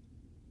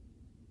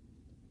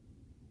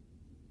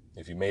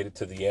 If you made it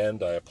to the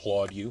end, I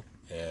applaud you,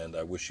 and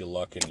I wish you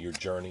luck in your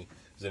journey.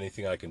 If there's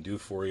anything I can do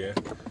for you,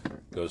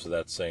 it goes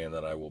without saying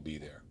that I will be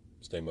there.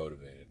 Stay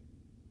motivated.